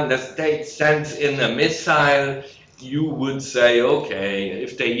 and the state sends in a missile, you would say, okay,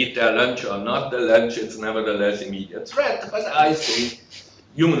 if they eat their lunch or not the lunch, it's nevertheless immediate threat. But I think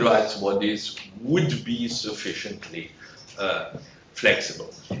human rights bodies would be sufficiently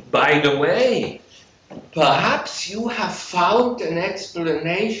flexible. By the way, perhaps you have found an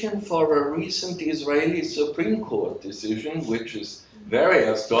explanation for a recent Israeli Supreme Court decision, which is very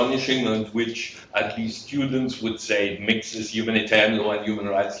astonishing and which at least students would say mixes humanitarian law and human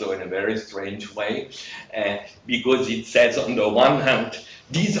rights law in a very strange way, because it says on the one hand,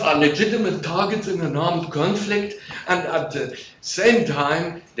 these are legitimate targets in an armed conflict, and at the same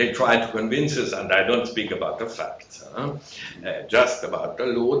time they try to convince us, and I don't speak about the facts, just about the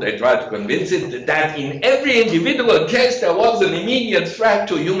law, they try to convince it that in every individual case there was an immediate threat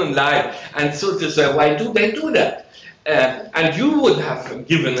to human life, and so to say, why do they do that? And you would have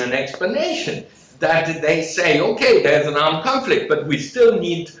given an explanation that they say, okay, there's an armed conflict, but we still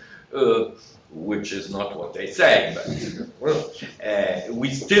need, which is not what they say, but well, we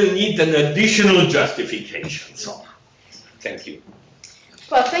still need an additional justification. So, thank you.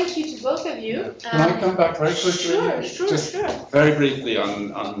 Well, thank you to both of you. Can I come back very quickly? Sure. Very briefly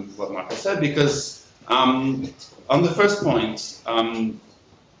on what Marco said, because on the first point,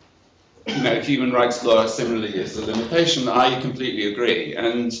 human rights law similarly is a limitation. I completely agree.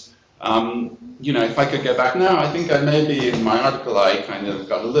 And, if I could go back now, I think maybe in my article I kind of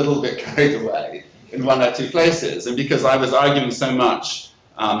got a little bit carried away in one or two places. And because I was arguing so much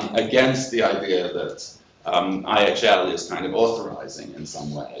against the idea that IHL is kind of authorizing in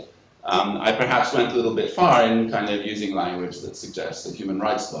some way, I perhaps went a little bit far in kind of using language that suggests that human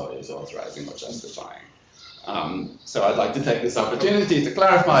rights law is authorizing or justifying. So I'd like to take this opportunity to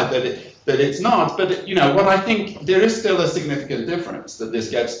clarify that it's not, but what I think there is still a significant difference that this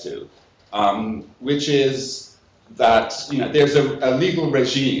gets to, which is that there's a legal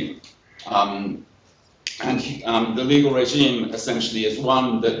regime, and the legal regime essentially is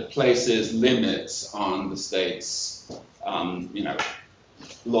one that places limits on the state's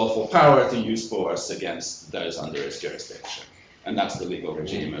lawful power to use force against those under its jurisdiction. And that's the legal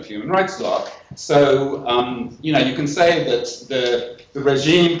regime of human rights law. So, you can say that the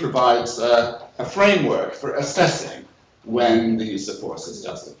regime provides a framework for assessing when the use of force is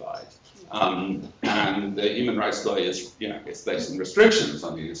justified. And the human rights law is, it's placing restrictions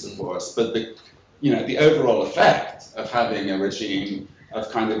on the use of force, but the overall effect of having a regime of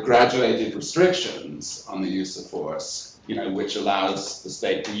kind of graduated restrictions on the use of force, which allows the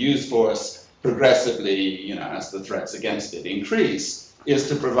state to use force progressively, as the threats against it increase, is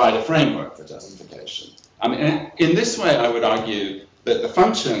to provide a framework for justification. In this way, I would argue that the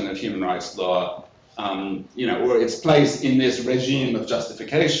function of human rights law, or its place in this regime of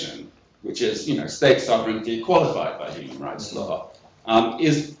justification, which is, state sovereignty qualified by human rights law,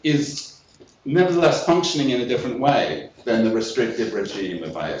 is nevertheless functioning in a different way than the restrictive regime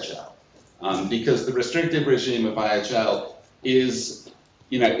of IHL. Because the restrictive regime of IHL is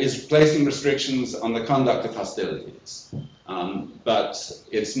placing restrictions on the conduct of hostilities. But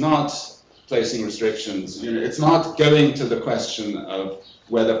it's not placing restrictions, it's not going to the question of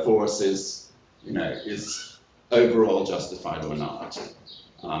whether force is overall justified or not.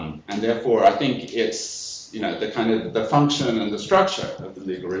 And therefore, I think it's, the kind of the function and the structure of the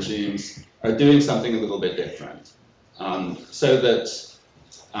legal regimes are doing something a little bit different. So that,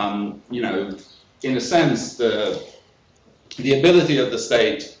 in a sense, the ability of the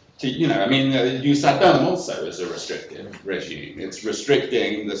state to, use ad bellum also is a restrictive regime. It's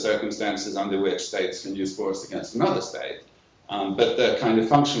restricting the circumstances under which states can use force against another state. But the kind of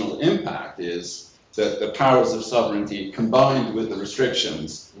functional impact is that the powers of sovereignty combined with the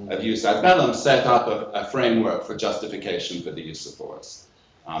restrictions of use ad bellum set up a framework for justification for the use of force.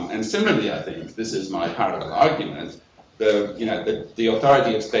 And similarly, I think, this is my parallel argument, the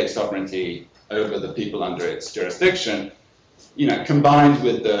authority of state sovereignty over the people under its jurisdiction, combined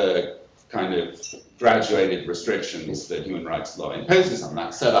with the kind of graduated restrictions that human rights law imposes on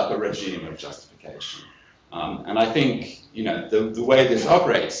that, set up a regime of justification. And I think, the way this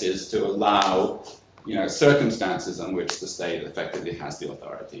operates is to allow, circumstances on which the state effectively has the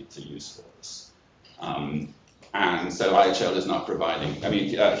authority to use force. And so IHL is not providing,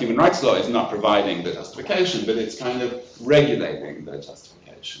 human rights law is not providing the justification, but it's kind of regulating the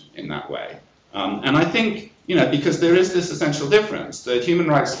justification in that way. And I think, because there is this essential difference, that human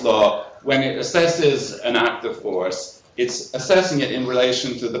rights law, when it assesses an act of force, it's assessing it in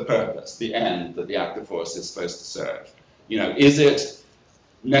relation to the purpose, the end that the act of force is supposed to serve. Is it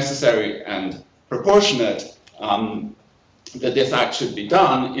necessary and proportionate that this act should be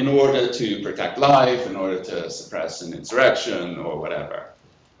done in order to protect life, in order to suppress an insurrection, or whatever.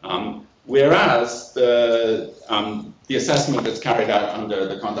 Whereas the assessment that's carried out under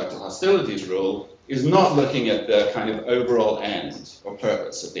the conduct of hostilities rule is not looking at the kind of overall end or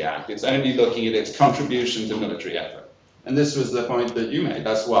purpose of the act. It's only looking at its contribution to military effort. And this was the point that you made.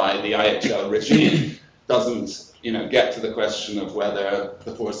 That's why the IHL regime doesn't get to the question of whether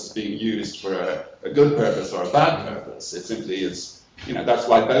the force is being used for a good purpose or a bad purpose. It simply is, that's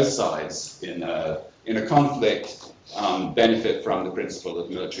why both sides in a conflict benefit from the principle of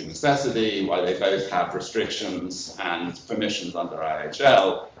military necessity, why they both have restrictions and permissions under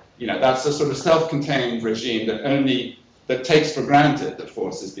IHL. That's a sort of self-contained regime that takes for granted that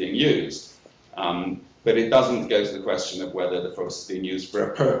force is being used. But it doesn't go to the question of whether the force is being used for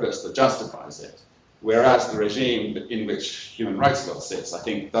a purpose that justifies it. Whereas the regime in which human rights law sits, I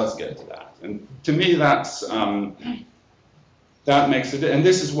think, does go to that. And to me, that's that makes it, and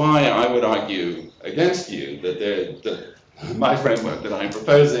this is why I would argue against you that my framework that I'm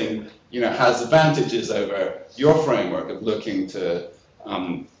proposing, has advantages over your framework of looking to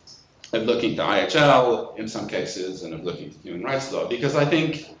IHL in some cases and of looking to human rights law, because I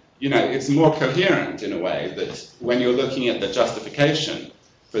think it's more coherent in a way that when you're looking at the justification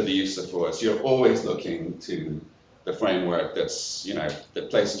for the use of force, you're always looking to the framework that's, that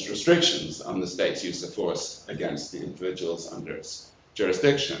places restrictions on the state's use of force against the individuals under its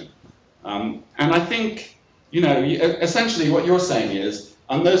jurisdiction. And I think, essentially what you're saying is,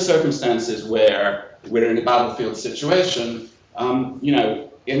 on those circumstances where we're in a battlefield situation,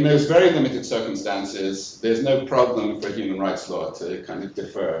 in those very limited circumstances, there's no problem for human rights law to kind of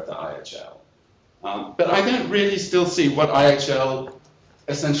defer to IHL. But I don't really still see what IHL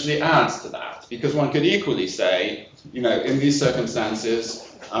essentially adds to that, because one could equally say, in these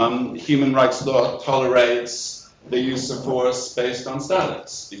circumstances, human rights law tolerates the use of force based on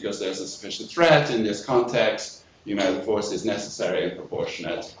status, because there's a sufficient threat in this context, the force is necessary and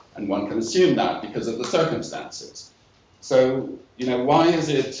proportionate, and one can assume that because of the circumstances. So, why is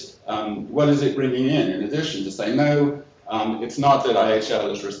it, what is it bringing in addition to say, no, it's not that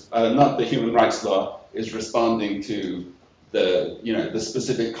IHL is, not the human rights law is responding to the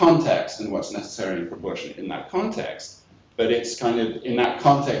specific context and what's necessary and proportionate in that context, but it's kind of, in that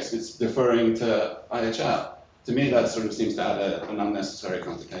context, it's deferring to IHL. To me, that sort of seems to add an unnecessary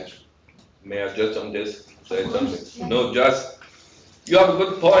complication. May I just on this say something? No, just, you have a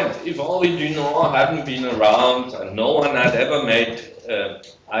good point. If Henri Dunant hadn't been around and no one had ever made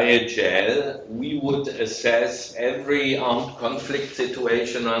IHL, we would assess every armed conflict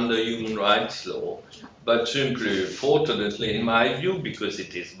situation under human rights law. But simply, fortunately, in my view, because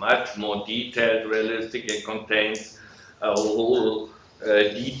it is much more detailed, realistic, it contains a whole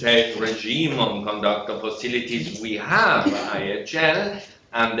detailed regime on conduct of hostilities, we have IHL,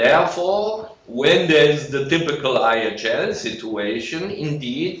 and therefore, when there's the typical IHL situation,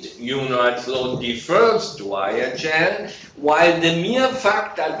 indeed, human rights law defers to IHL, while the mere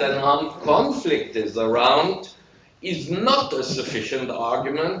fact that an armed conflict is around is not a sufficient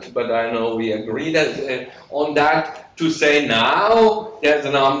argument, but I know we agree that on that, to say now there's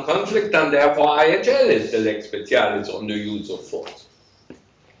an armed conflict and therefore IHL is the lex specialis on the use of force.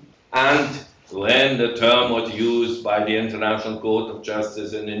 And when the term was used by the International Court of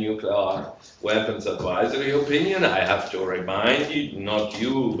Justice in the Nuclear Weapons Advisory Opinion, I have to remind you, not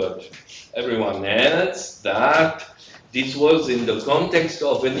you, but everyone else, that this was in the context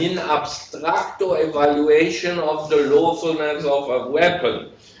of an in abstracto evaluation of the lawfulness of a weapon.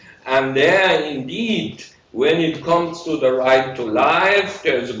 And there, indeed, when it comes to the right to life,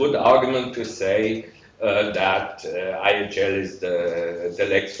 there's a good argument to say that IHL is the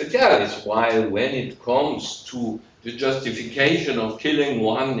lex specialis, while when it comes to the justification of killing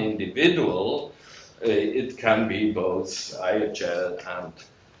one individual, it can be both IHL and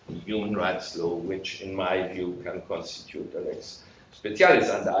human rights law, which in my view can constitute a lex specialis.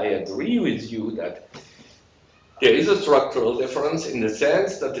 And I agree with you that there is a structural difference in the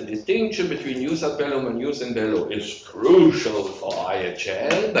sense that the distinction between jus ad bellum and jus in bello is crucial for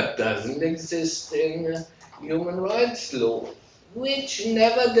IHL, but doesn't exist in human rights law, which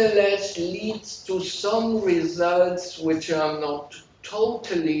nevertheless leads to some results which are not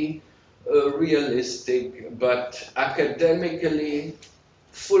totally realistic, but academically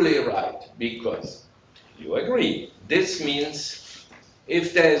fully right, because you agree. This means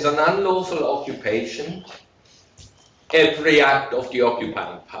if there is an unlawful occupation, every act of the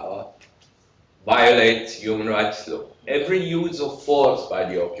occupying power violates human rights law. Every use of force by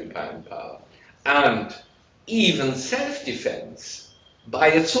the occupying power, and even self-defense by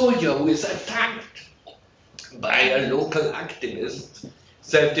a soldier who is attacked by a local activist.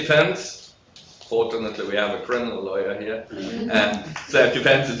 Self-defense, fortunately we have a criminal lawyer here,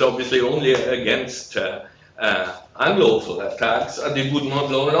 self-defense is obviously only against unlawful attacks, and it would not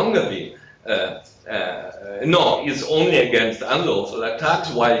no longer be no, it's only against unlawful attacks,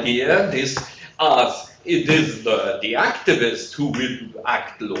 while here it is the activist who will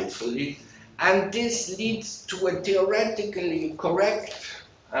act lawfully, and this leads to a theoretically correct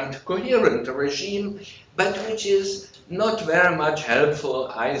and coherent regime, but which is not very much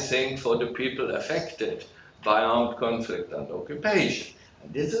helpful, I think, for the people affected by armed conflict and occupation.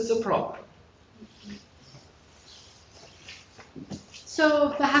 And this is a problem.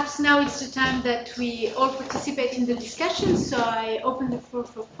 So perhaps now is the time that we all participate in the discussion. So I open the floor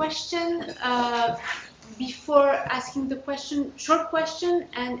for question. Before asking the question, short question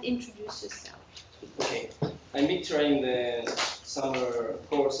and introduce yourself. Okay, I'm lecturing the summer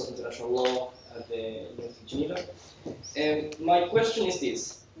course of international law at the University of Geneva. My question is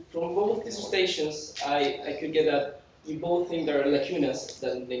this. From both dissertations, I could get that you both think there are lacunas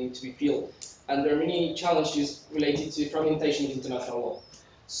that they need to be filled, and there are many challenges related to fragmentation of international law.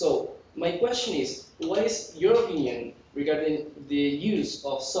 So my question is, what is your opinion regarding the use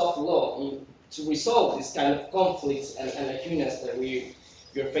of soft law to resolve this kind of conflicts and lacunas that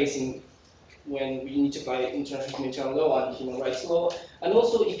we're facing when we need to apply international humanitarian law and human rights law? And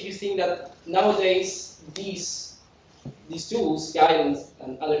also, if you think that nowadays these tools, guidance,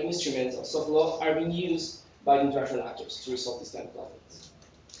 and other instruments of soft law are being used by international actors to resolve this kind of conflicts.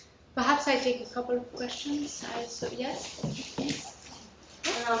 Perhaps I take a couple of questions. So yes, please.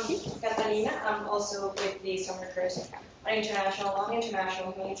 Catalina, I'm also with the summer course on international law,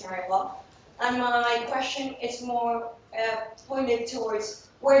 international humanitarian law. And my question is more pointed towards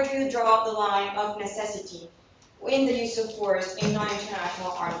where do you draw the line of necessity in the use of force in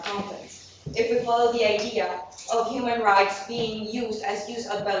non-international armed conflicts? If we follow the idea of human rights being used as use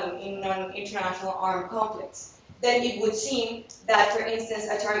ad bellum in non-international armed conflicts, then it would seem that, for instance,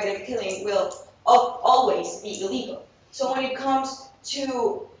 a targeted killing will always be illegal. So when it comes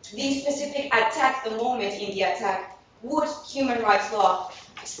to the specific attack, the moment in the attack, would human rights law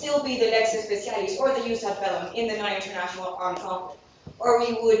still be the lex specialis or the use ad bellum in the non-international armed conflict? Or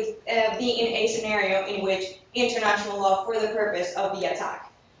we would be in a scenario in which international law for the purpose of the attack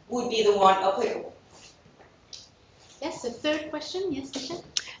would be the one applicable? Yes, the third question. Yes, Tisha.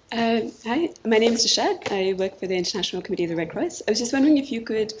 Hi, my name is Rashad. I work for the International Committee of the Red Cross. I was just wondering if you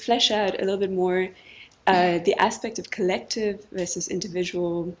could flesh out a little bit more the aspect of collective versus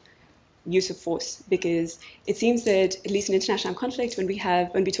individual use of force, because it seems that, at least in international conflict, when we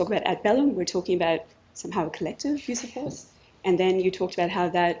talk about ad bellum, we're talking about somehow a collective use of force. And then you talked about how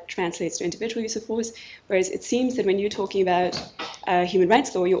that translates to individual use of force, whereas it seems that when you're talking about human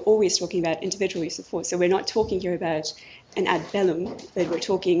rights law, you're always talking about individual use of force. So we're not talking here about an ad bellum, but we're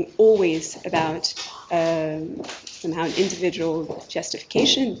talking always about somehow an individual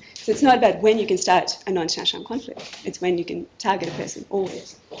justification. So it's not about when you can start a non-international conflict, it's when you can target a person,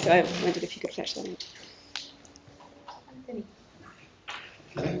 always. So I wondered if you could flesh that out.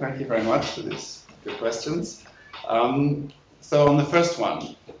 Okay, thank you very much for these good questions. So on the first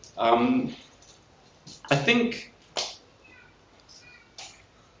one, I think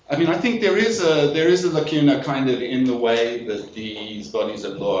there is a lacuna kind of in the way that these bodies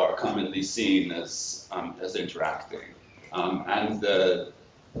of law are commonly seen as interacting, and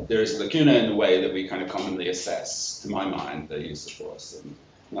there is a lacuna in the way that we kind of commonly assess, to my mind, the use of force in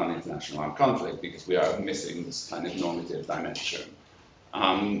non-international armed conflict, because we are missing this kind of normative dimension.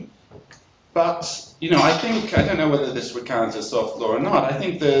 But, I don't know whether this would count as soft law or not. I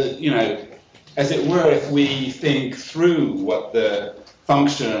think as it were, if we think through what the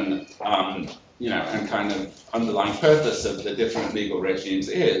function, and kind of underlying purpose of the different legal regimes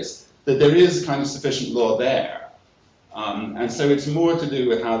is, that there is kind of sufficient law there. And so it's more to do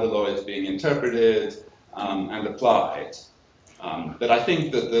with how the law is being interpreted and applied. But I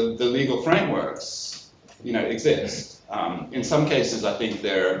think that the legal frameworks, exist. In some cases, I think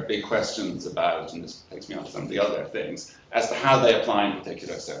there are big questions about, and this takes me on to some of the other things, as to how they apply in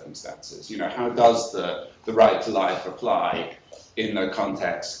particular circumstances. How does the right to life apply in the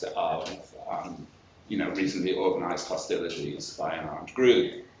context of, reasonably organized hostilities by an armed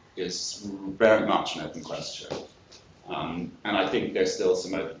group is very much an open question. And I think there's still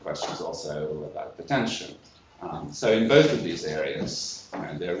some open questions also about detention. So in both of these areas,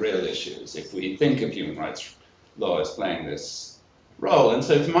 there are real issues if we think of human rights law is playing this role. And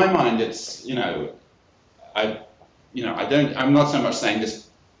so to my mind, it's, I'm not so much saying this,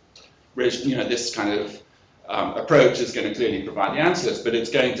 this kind of approach is going to clearly provide the answers, but it's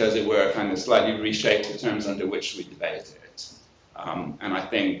going to, as it were, kind of slightly reshape the terms under which we debate it. And I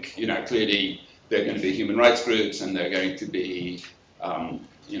think, clearly there are going to be human rights groups, and there are going to be,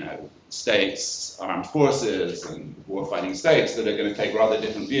 states, armed forces, and war-fighting states that are going to take rather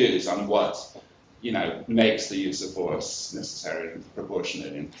different views on what makes the use of force necessary and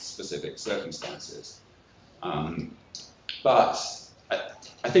proportionate in specific circumstances. But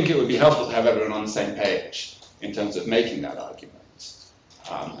I think it would be helpful to have everyone on the same page in terms of making that argument.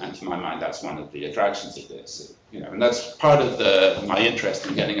 And to my mind, that's one of the attractions of this. And that's part of my interest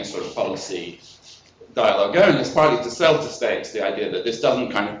in getting a sort of policy dialogue going, is partly to sell to states the idea that this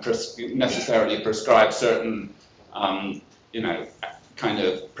doesn't kind of necessarily prescribe certain, kind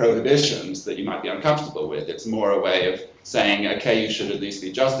of prohibitions that you might be uncomfortable with. It's more a way of saying, okay, you should at least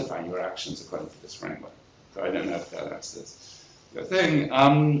be justifying your actions according to this framework. So I don't know if that answers your thing.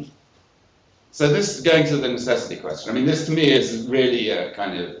 So this, going to the necessity question, this to me is really a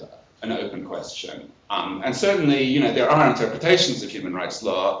kind of an open question. And certainly, you know, there are interpretations of human rights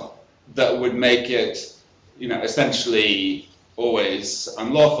law that would make it, you know, essentially always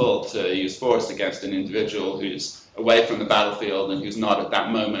unlawful to use force against an individual who's away from the battlefield and who's not at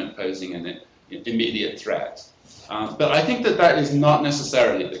that moment posing an immediate threat. But I think that that is not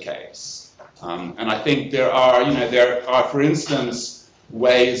necessarily the case. And I think there are, you know, for instance,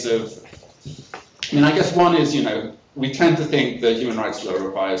 ways of, I mean, I guess one is, you know, we tend to think that human rights law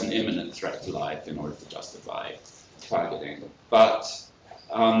requires an imminent threat to life in order to justify targeting. But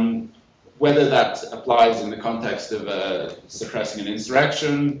whether that applies in the context of suppressing an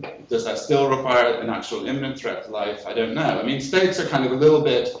insurrection, does that still require an actual imminent threat to life? I don't know. I mean, states are kind of a little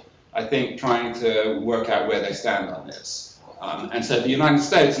bit, I think, trying to work out where they stand on this. And so the United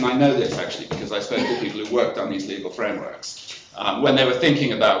States, and I know this actually because I spoke to people who worked on these legal frameworks, when they were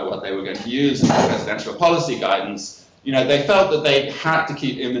thinking about what they were going to use in the presidential policy guidance, you know, they felt that they had to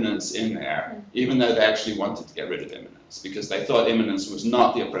keep imminence in there, even though they actually wanted to get rid of imminence, because they thought imminence was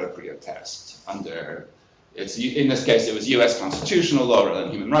not the appropriate test under, in this case, it was US constitutional law rather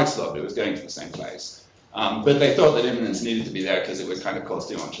than human rights law, but it was going to the same place. But they thought that imminence needed to be there because it would kind of cause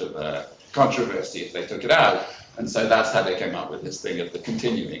too much of a controversy if they took it out. And so that's how they came up with this thing of the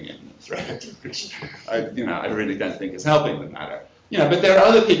continuing imminent threat, which I really don't think is helping the matter. You know, but there are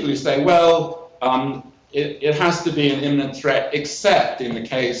other people who say, well, it has to be an imminent threat, except in the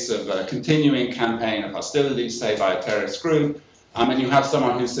case of a continuing campaign of hostilities, say by a terrorist group, and you have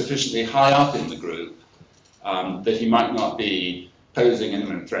someone who's sufficiently high up in the group that he might not be posing an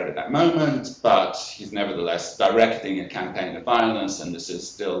imminent threat at that moment, but he's nevertheless directing a campaign of violence, and this is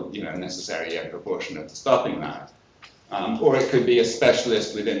still, you know, necessary and proportionate to stopping that. Or it could be a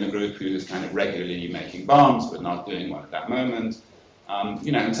specialist within the group who's kind of regularly making bombs, but not doing one at that moment.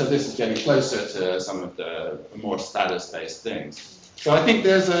 You know, and so this is getting closer to some of the more status-based things. So I think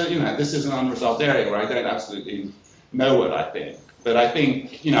there's a, you know, this is an unresolved area where I don't absolutely know what I think. But I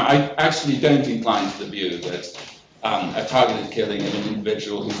think, you know, I actually don't incline to the view that a targeted killing of an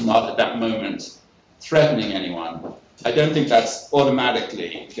individual who's not at that moment threatening anyone, I don't think that's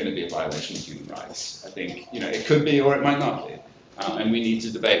automatically going to be a violation of human rights. I think, you know, it could be or it might not be. And we need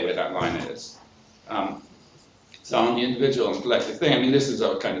to debate where that line is. So on the individual and collective thing, I mean, this is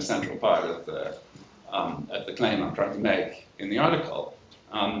a kind of central part of the claim I'm trying to make in the article.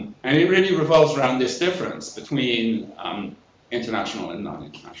 And it really revolves around this difference between international and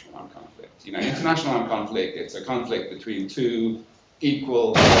non-international armed conflict. You know, international armed conflict, it's a conflict between two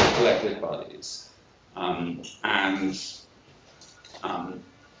equal collective bodies.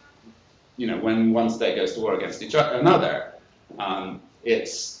 You know, when one state goes to war against another,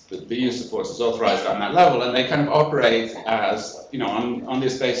 it's the use of force is authorized on that level, and they kind of operate as, you know, on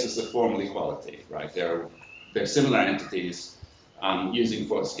this basis of formal equality, right? They're similar entities using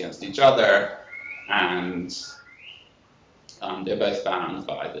force against each other, and they're both bound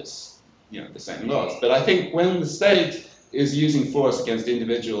by this, you know, the same laws. But I think when the state is using force against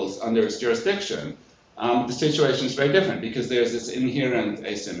individuals under its jurisdiction, the situation is very different because there's this inherent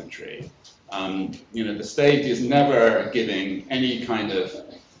asymmetry. You know, the state is never giving any kind of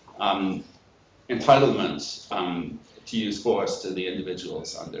entitlement to use force to the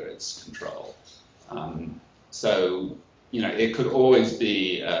individuals under its control. So, you know, it could always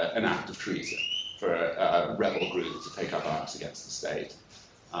be an act of treason for a rebel group to take up arms against the state.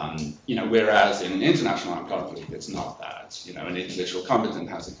 You know, whereas in international armed conflict, it's not that. You know, an individual combatant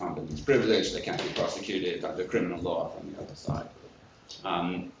has a competence privilege, they can't be prosecuted under criminal law from the other side.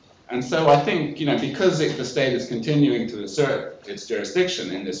 And so I think, you know, because the state is continuing to assert its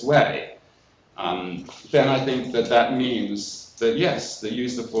jurisdiction in this way, then I think that means that, yes, the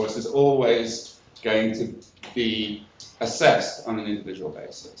use of force is always going to be assessed on an individual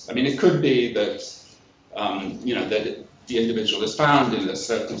basis. I mean, it could be that, you know, that the individual is found in a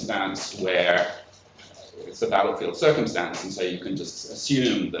circumstance where it's a battlefield circumstance, and so you can just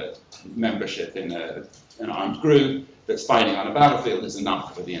assume that membership in an armed group that's fighting on a battlefield is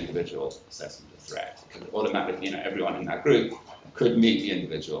enough for the individual assessment of threat. Because automatically, you know, everyone in that group could meet the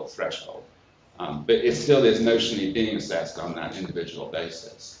individual threshold. But it still is notionally being assessed on that individual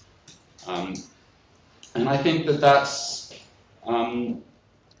basis. And I think that that's,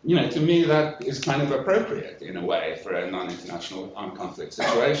 you know, to me, that is kind of appropriate in a way for a non-international armed conflict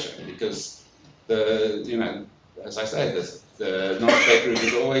situation, because you know, as I say, the non-state group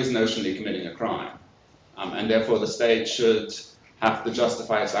is always notionally committing a crime, and therefore the state should have to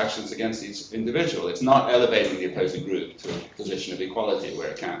justify its actions against each individual. It's not elevating the opposing group to a position of equality where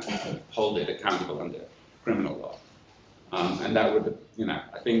it can't hold it accountable under criminal law, and that would, you know,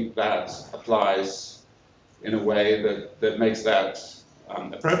 I think that applies in a way that makes that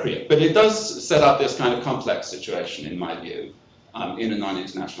appropriate. But it does set up this kind of complex situation, in my view, in a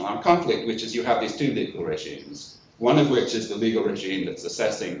non-international armed conflict, which is you have these two legal regimes, one of which is the legal regime that's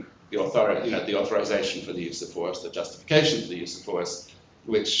assessing the authorization for the use of force, the justification for the use of force,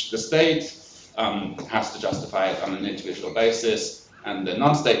 which the state has to justify it on an individual basis, and the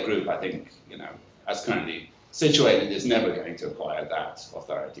non-state group, I think, as currently situated, is never going to acquire that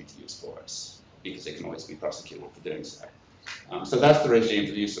authority to use force, because it can always be prosecuted for doing so. So that's the regime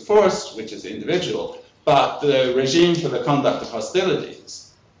for the use of force, which is individual, but the regime for the conduct of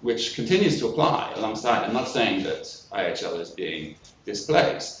hostilities, which continues to apply alongside, I'm not saying that IHL is being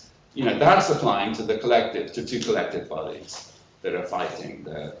displaced, that's applying to the collective, to two collective bodies that are fighting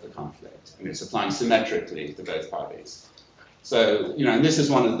the conflict, and it's applying symmetrically to both parties. So, and this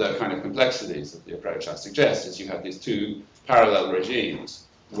is one of the kind of complexities of the approach I suggest, is you have these two parallel regimes,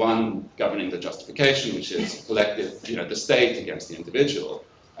 one governing the justification, which is collective, the state against the individual,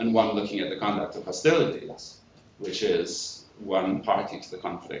 and one looking at the conduct of hostilities, which is one party to the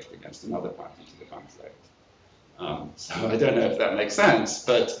conflict against another party to the conflict. So I don't know if that makes sense,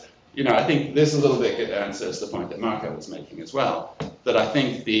 but I think this a little bit answers the point that Marco was making as well, that I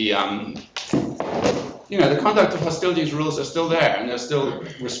think the conduct of hostilities rules are still there, and they're still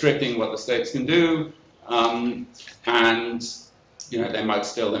restricting what the states can do, and they might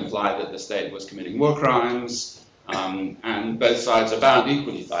still imply that the state was committing war crimes, and both sides are bound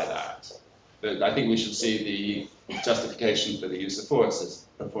equally by that. But I think we should see the justification for the use of force as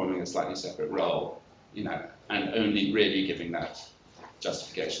performing a slightly separate role, and only really giving that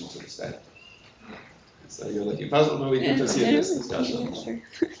justification to the state. So you're looking puzzled, but we can proceed this discussion. Sure.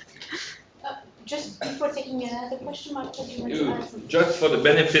 Just before taking another question, Mark, do you want to add something? Just for the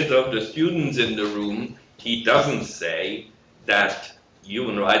benefit of the students in the room, he doesn't say that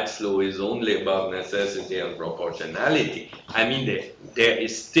human rights law is only about necessity and proportionality. I mean, there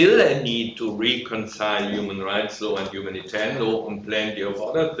is still a need to reconcile human rights law and humanitarian law on plenty of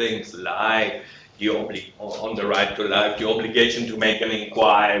other things, like on the right to life, the obligation to make an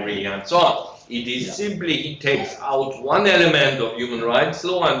inquiry, and so on. It is simply, he takes out one element of human rights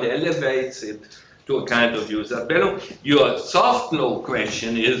law and elevates it to a kind of jus ad bellum. Your soft law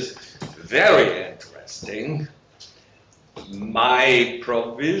question is very interesting. My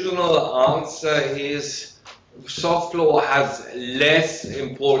provisional answer is soft law has less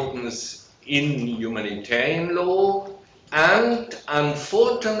importance in humanitarian law, and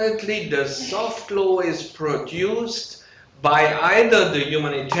unfortunately the soft law is produced by either the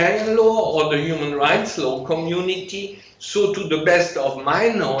humanitarian law or the human rights law community. So to the best of my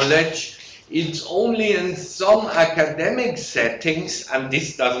knowledge, it's only in some academic settings, and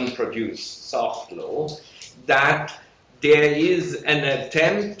this doesn't produce soft law, that there is an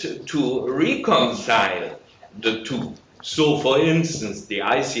attempt to reconcile the two. So, for instance, the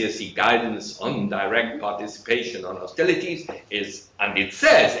ICSE guidance on direct participation on hostilities is, and it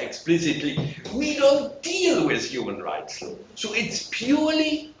says explicitly, we don't deal with human rights law. So it's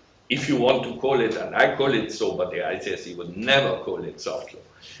purely, if you want to call it, and I call it so, but the ICSE would never call it soft law,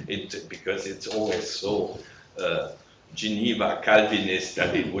 because it's always so Geneva Calvinist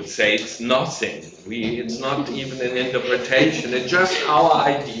that it would say it's nothing. It's not even an interpretation, it's just our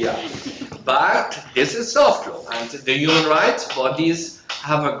idea. But this is soft law, and the human rights bodies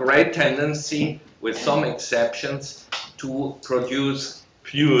have a great tendency, with some exceptions, to produce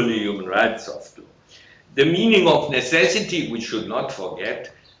purely human rights soft law. The meaning of necessity, we should not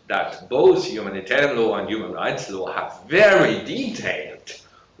forget that both humanitarian law and human rights law have very detailed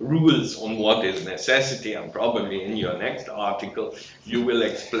rules on what is necessity, and probably in your next article you will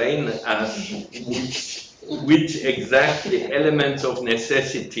explain which exactly elements of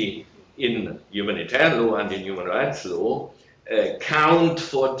necessity in humanitarian law and in human rights law count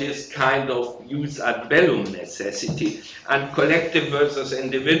for this kind of jus ad bellum necessity, and collective versus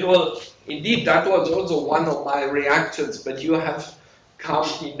individual. Indeed, that was also one of my reactions, but you have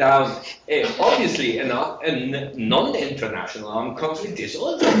calmed me down. Obviously, a non-international armed conflict is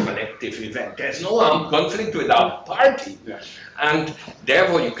also a collective event. There's no armed conflict without party. And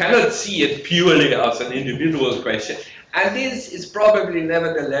therefore, you cannot see it purely as an individual question. And this is probably,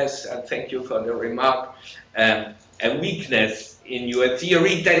 nevertheless, and thank you for the remark, a weakness in your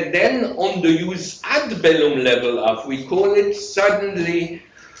theory, that then on the jus ad bellum level, as we call it, suddenly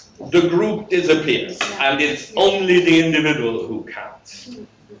the group disappears, and it's only the individual who counts.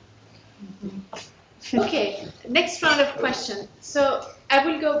 Okay, next round of questions. So I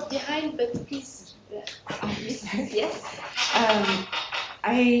will go behind, but please. Yes.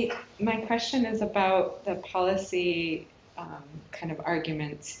 My question is about the policy kind of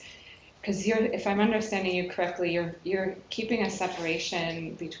arguments. because if I'm understanding you correctly, you're keeping a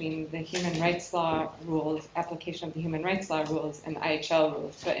separation between the human rights law rules, application of the human rights law rules, and the IHL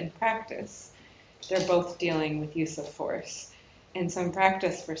rules, but in practice, they're both dealing with use of force. And so in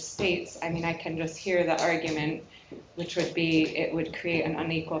practice for states, I mean, I can just hear the argument, which would be it would create an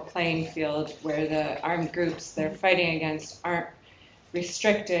unequal playing field where the armed groups they're fighting against aren't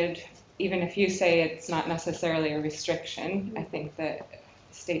restricted, even if you say it's not necessarily a restriction. I think that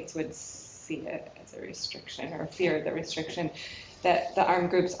states would see it as a restriction or fear the restriction, that the armed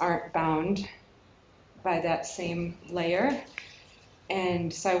groups aren't bound by that same layer.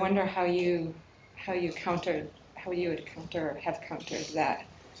 And so I wonder how you would counter or have countered that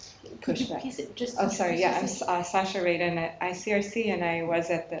pushback. Oh, sorry, yeah, I'm Sasha Radin at ICRC, and I was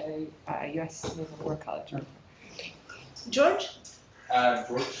at the U.S. Naval War College. George?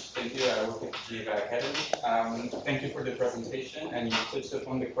 George, thank you. I work at Geneva Academy. Thank you for the presentation, and you touched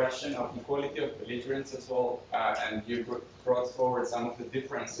upon the question of equality of belligerents as well, and you brought forward some of the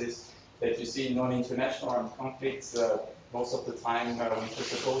differences that you see in non-international armed conflicts. Most of the time, we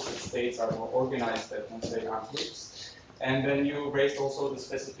suppose that states are more organized than non-state armed groups. And then you raised also the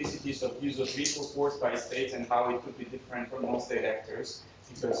specificities of use of lethal force by states and how it could be different from non-state actors,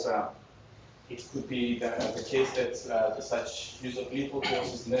 because it could be the case that such use of lethal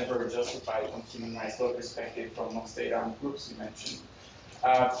force is never justified from human rights law perspective from non-state armed groups you mentioned.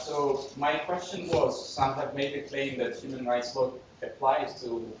 So my question was, some have made the claim that human rights law applies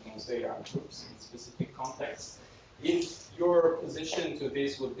to non-state armed groups in specific contexts. If your position to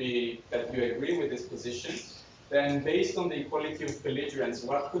this would be that you agree with this position, then based on the equality of belligerents,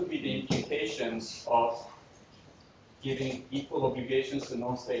 what could be the implications of giving equal obligations to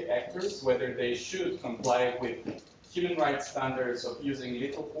non-state actors, whether they should comply with human rights standards of using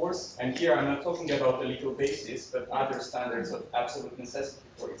lethal force? And here I'm not talking about the legal basis, but other standards of absolute necessity,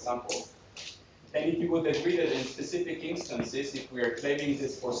 for example. And if you would agree that in specific instances, if we are claiming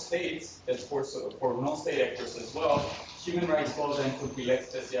this for states, that for non-state actors as well, human rights law then could be less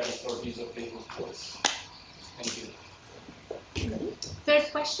specialist for use of lethal force. Thank you. Third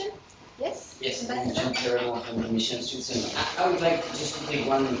question? Yes? Yes, I'm John Ferrero from the Mission Switzerland. I would like just to take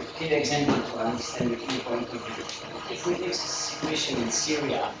one clear example to understand the key point of view. If we take a situation in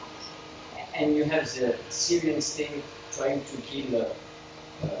Syria, and you have the Syrian state trying to kill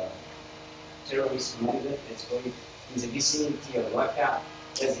terrorist commander that's going in the vicinity of Raqqa,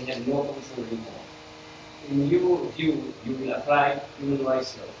 that they have no control anymore. In your view, you will apply human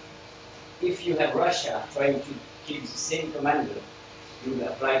rights law. If you have Russia trying to kill the same commander, you will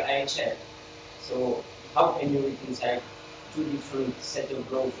apply IHL. So how can you reconcile two different sets of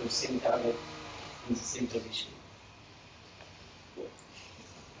laws for the same target in the same position?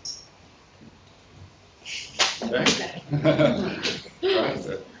 Right,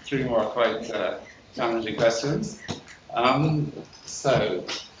 so 3 more quite challenging questions. So,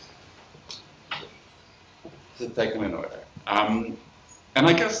 to take them in order. And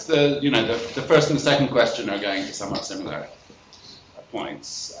I guess the first and the second question are going to somewhat similar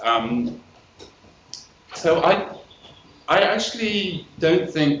points. So I actually don't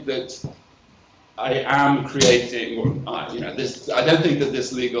think that I am creating, or this. I don't think that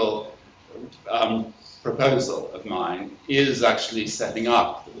this legal proposal of mine is actually setting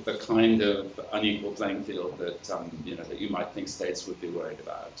up the kind of unequal playing field that that you might think states would be worried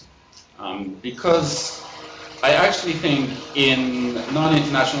about, because I actually think in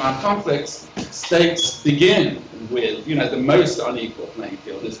non-international armed conflicts, states begin with, the most unequal playing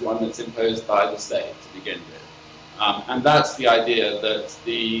field is one that's imposed by the state to begin with. And that's the idea that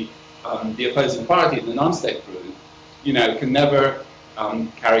the opposing party, the non-state group, can never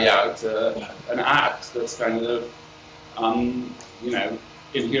carry out an act that's kind of,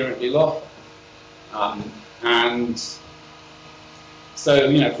 inherently lawful. And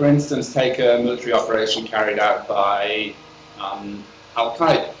so, for instance, take a military operation carried out by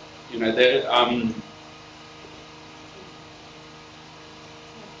Al-Qaeda.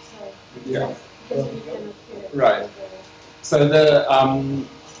 Yeah. Right. So the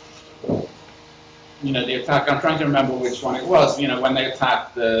attack. I'm trying to remember which one it was. When they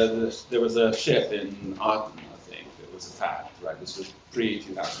attacked there was a ship in Aden, I think, that was attacked. Right. This was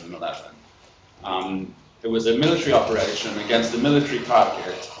pre-2011. It was a military operation against a military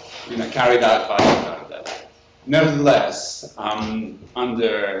target, carried out by Al-Qaeda. Nevertheless,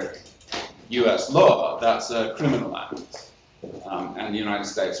 under U.S. law, that's a criminal act, and the United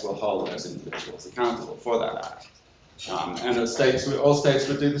States will hold those individuals accountable for that act. And all states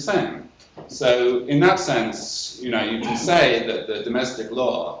would do the same. So, in that sense, you can say that the domestic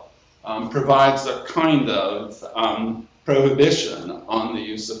law provides a kind of prohibition on the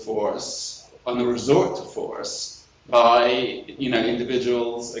use of force, on the resort to force by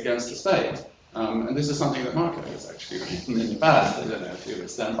individuals against the state. And this is something that Marco has actually written in the past. I don't know if you would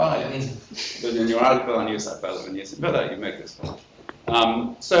stand by it, but in your article on Use Appello and Use Villa, you make this point.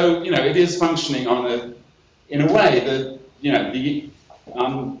 So it is functioning in a way that the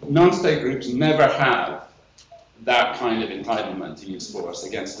non-state groups never have that kind of entitlement to use force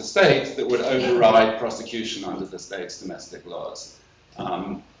against the state that would override prosecution under the state's domestic laws.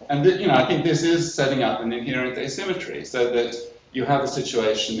 And I think this is setting up an inherent asymmetry, so that you have a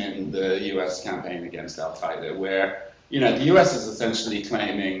situation in the US campaign against Al-Qaeda where the US is essentially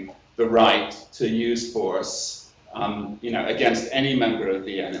claiming the right to use force against any member of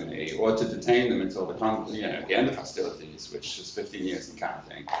the enemy, or to detain them until the end of hostilities, which is 15 years and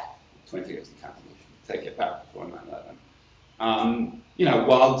counting, 20 years and counting. Take it back before 9/11.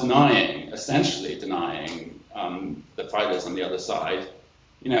 While essentially denying the fighters on the other side,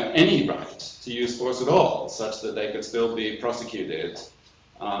 any right to use force at all, such that they could still be prosecuted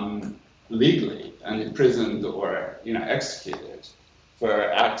legally and imprisoned or executed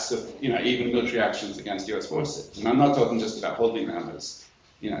for acts of even military actions against U.S. forces. And I'm not talking just about holding them as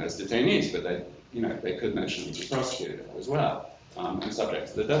as detainees, but they could nationally be prosecuted as well and subject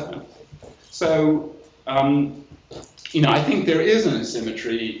to the death penalty. So, I think there is an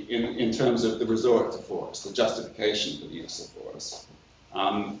asymmetry in terms of the resort to force, the justification for the use of force,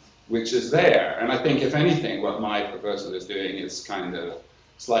 which is there. And I think, if anything, what my proposal is doing is kind of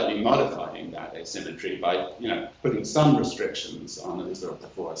slightly modifying that asymmetry by, putting some restrictions on the resort to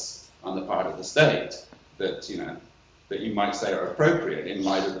force on the part of the state that, that you might say are appropriate in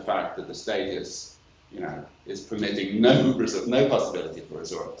light of the fact that the state is permitting no possibility for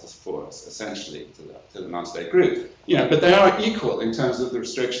resort to force, essentially, to the non-state group. But they are equal in terms of the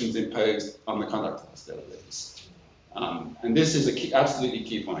restrictions imposed on the conduct of hostilities. And this is absolutely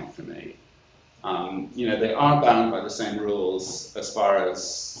key point for me. They are bound by the same rules as far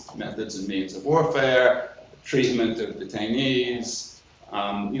as methods and means of warfare, treatment of detainees,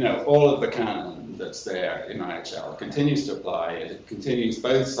 all of the canon that's there in IHL continues to apply. It continues,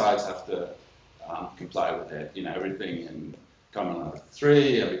 both sides have to comply with it. Everything in Common Law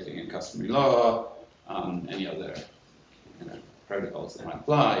 3, everything in customary law, any other protocols that might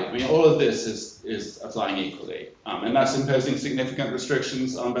apply. I mean, all of this is applying equally, and that's imposing significant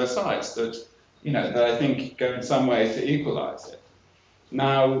restrictions on both sides that that I think go in some way to equalize it.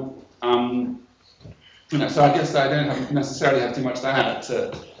 Now, so I guess I don't necessarily have too much to add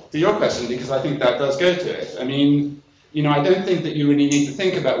to your question, because I think that does go to it. I mean, I don't think that you really need to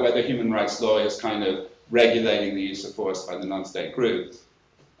think about whether human rights law is kind of regulating the use of force by the non-state group,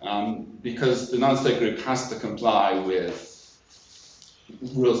 because the non-state group has to comply with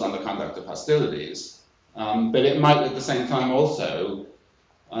rules on the conduct of hostilities, but it might at the same time also,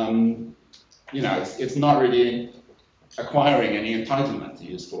 it's not really acquiring any entitlement to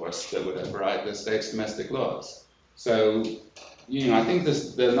use force that would override the state's domestic laws. So, I think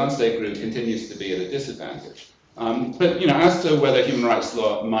the non-state group continues to be at a disadvantage. But as to whether human rights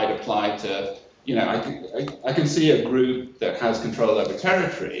law might apply to, I can see a group that has control over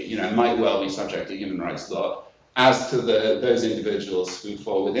territory, might well be subject to human rights law as to those individuals who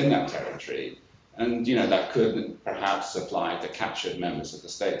fall within that territory. And that could perhaps apply to captured members of the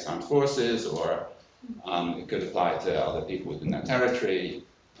state's armed forces, or it could apply to other people within that territory.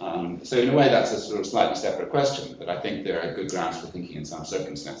 So in a way, that's a sort of slightly separate question, but I think there are good grounds for thinking in some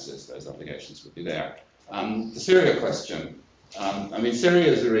circumstances those obligations would be there. The Syria question, Syria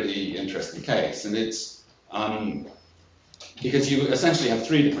is a really interesting case, and it's because you essentially have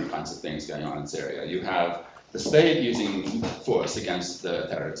three different kinds of things going on in Syria. You have the state using force against the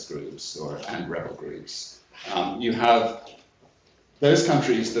terrorist groups and rebel groups. You have those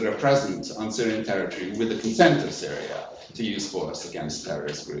countries that are present on Syrian territory with the consent of Syria to use force against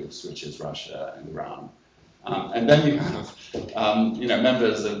terrorist groups, which is Russia and Iran. And then you have,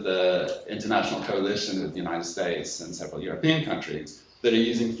 members of the international coalition of the United States and several European countries that are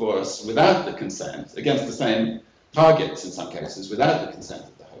using force without the consent, against the same targets in some cases, without the consent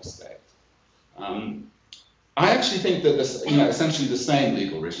of the host state. I actually think that this, essentially the same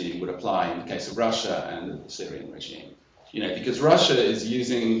legal regime would apply in the case of Russia and the Syrian regime. Because Russia is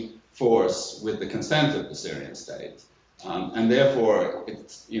using force with the consent of the Syrian state, and therefore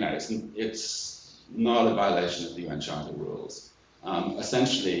it's not a violation of the UN Charter rules.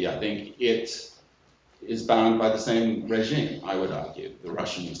 Essentially, I think it is bound by the same regime, I would argue, the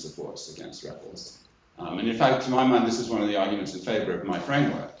Russian use of force against rebels. And in fact, to my mind, this is one of the arguments in favor of my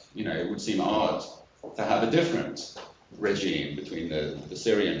framework. It would seem odd to have a different regime between the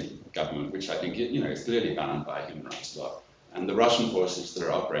Syrian government, which I think is clearly bound by human rights law, and the Russian forces that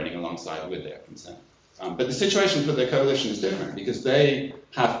are operating alongside with their consent. But the situation for the coalition is different because they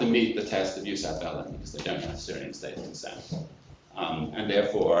have to meet the test of jus ad bellum because they don't have Syrian state consent, and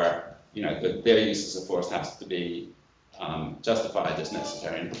therefore, their uses of force has to be justified as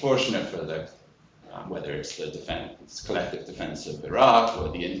necessary and proportionate for the whether it's the collective defense of Iraq or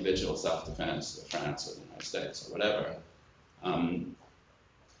the individual self-defense of France or the United States or whatever.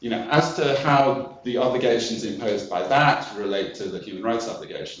 As to how the obligations imposed by that relate to the human rights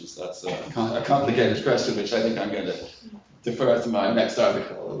obligations, that's a complicated question, which I think I'm going to defer to my next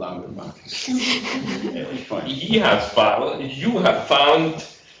article along with Marcus. You have found,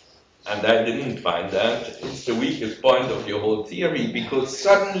 and I didn't find that, it's the weakest point of your whole theory, because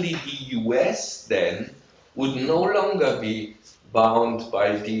suddenly the US then would no longer be bound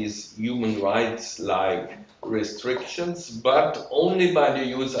by these human rights-like restrictions, but only by the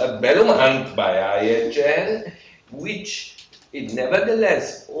jus ad bellum and by IHL, which it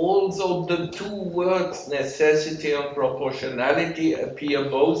nevertheless, although the two words necessity and proportionality appear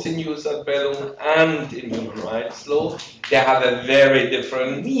both in jus ad bellum and in human rights law, they have a very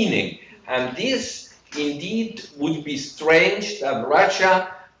different meaning. And this indeed would be strange that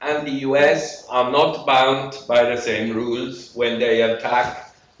Russia and the US are not bound by the same rules when they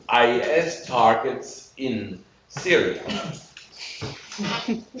attack IS targets in Syria.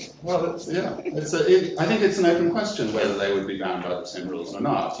 Well, I think it's an open question whether they would be bound by the same rules or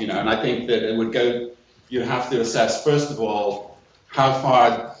not. And I think that it would go. You have to assess first of all how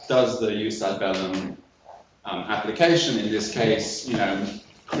far does the jus ad bellum application in this case,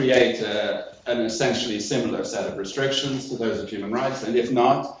 create an essentially similar set of restrictions to those of human rights, and if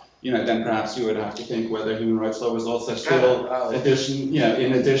not, then perhaps you would have to think whether human rights law was also still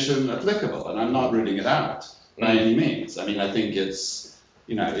in addition applicable, and I'm not ruling it out by any means. I mean, I think it's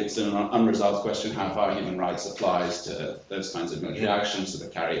an unresolved question how far human rights applies to those kinds of military actions that are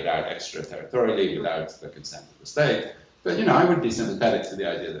carried out extraterritorially without the consent of the state. But, I would be sympathetic to the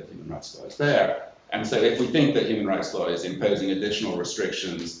idea that human rights law is there. And so if we think that human rights law is imposing additional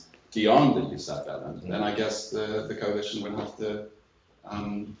restrictions beyond the jus ad bellum, then I guess the coalition would have to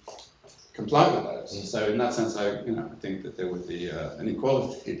comply with those. So in that sense, I think that there would be an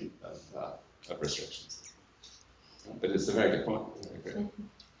equality of restrictions. But it's a very good point. I agree.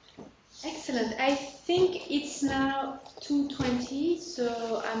 Excellent. I think it's now 2:20,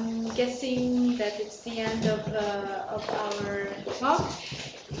 so I'm guessing that it's the end of our talk.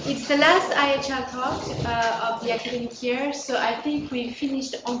 It's the last IHL talk of the academic year, so I think we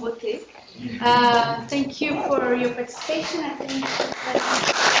finished en beauté. Thank you for your participation. I think that's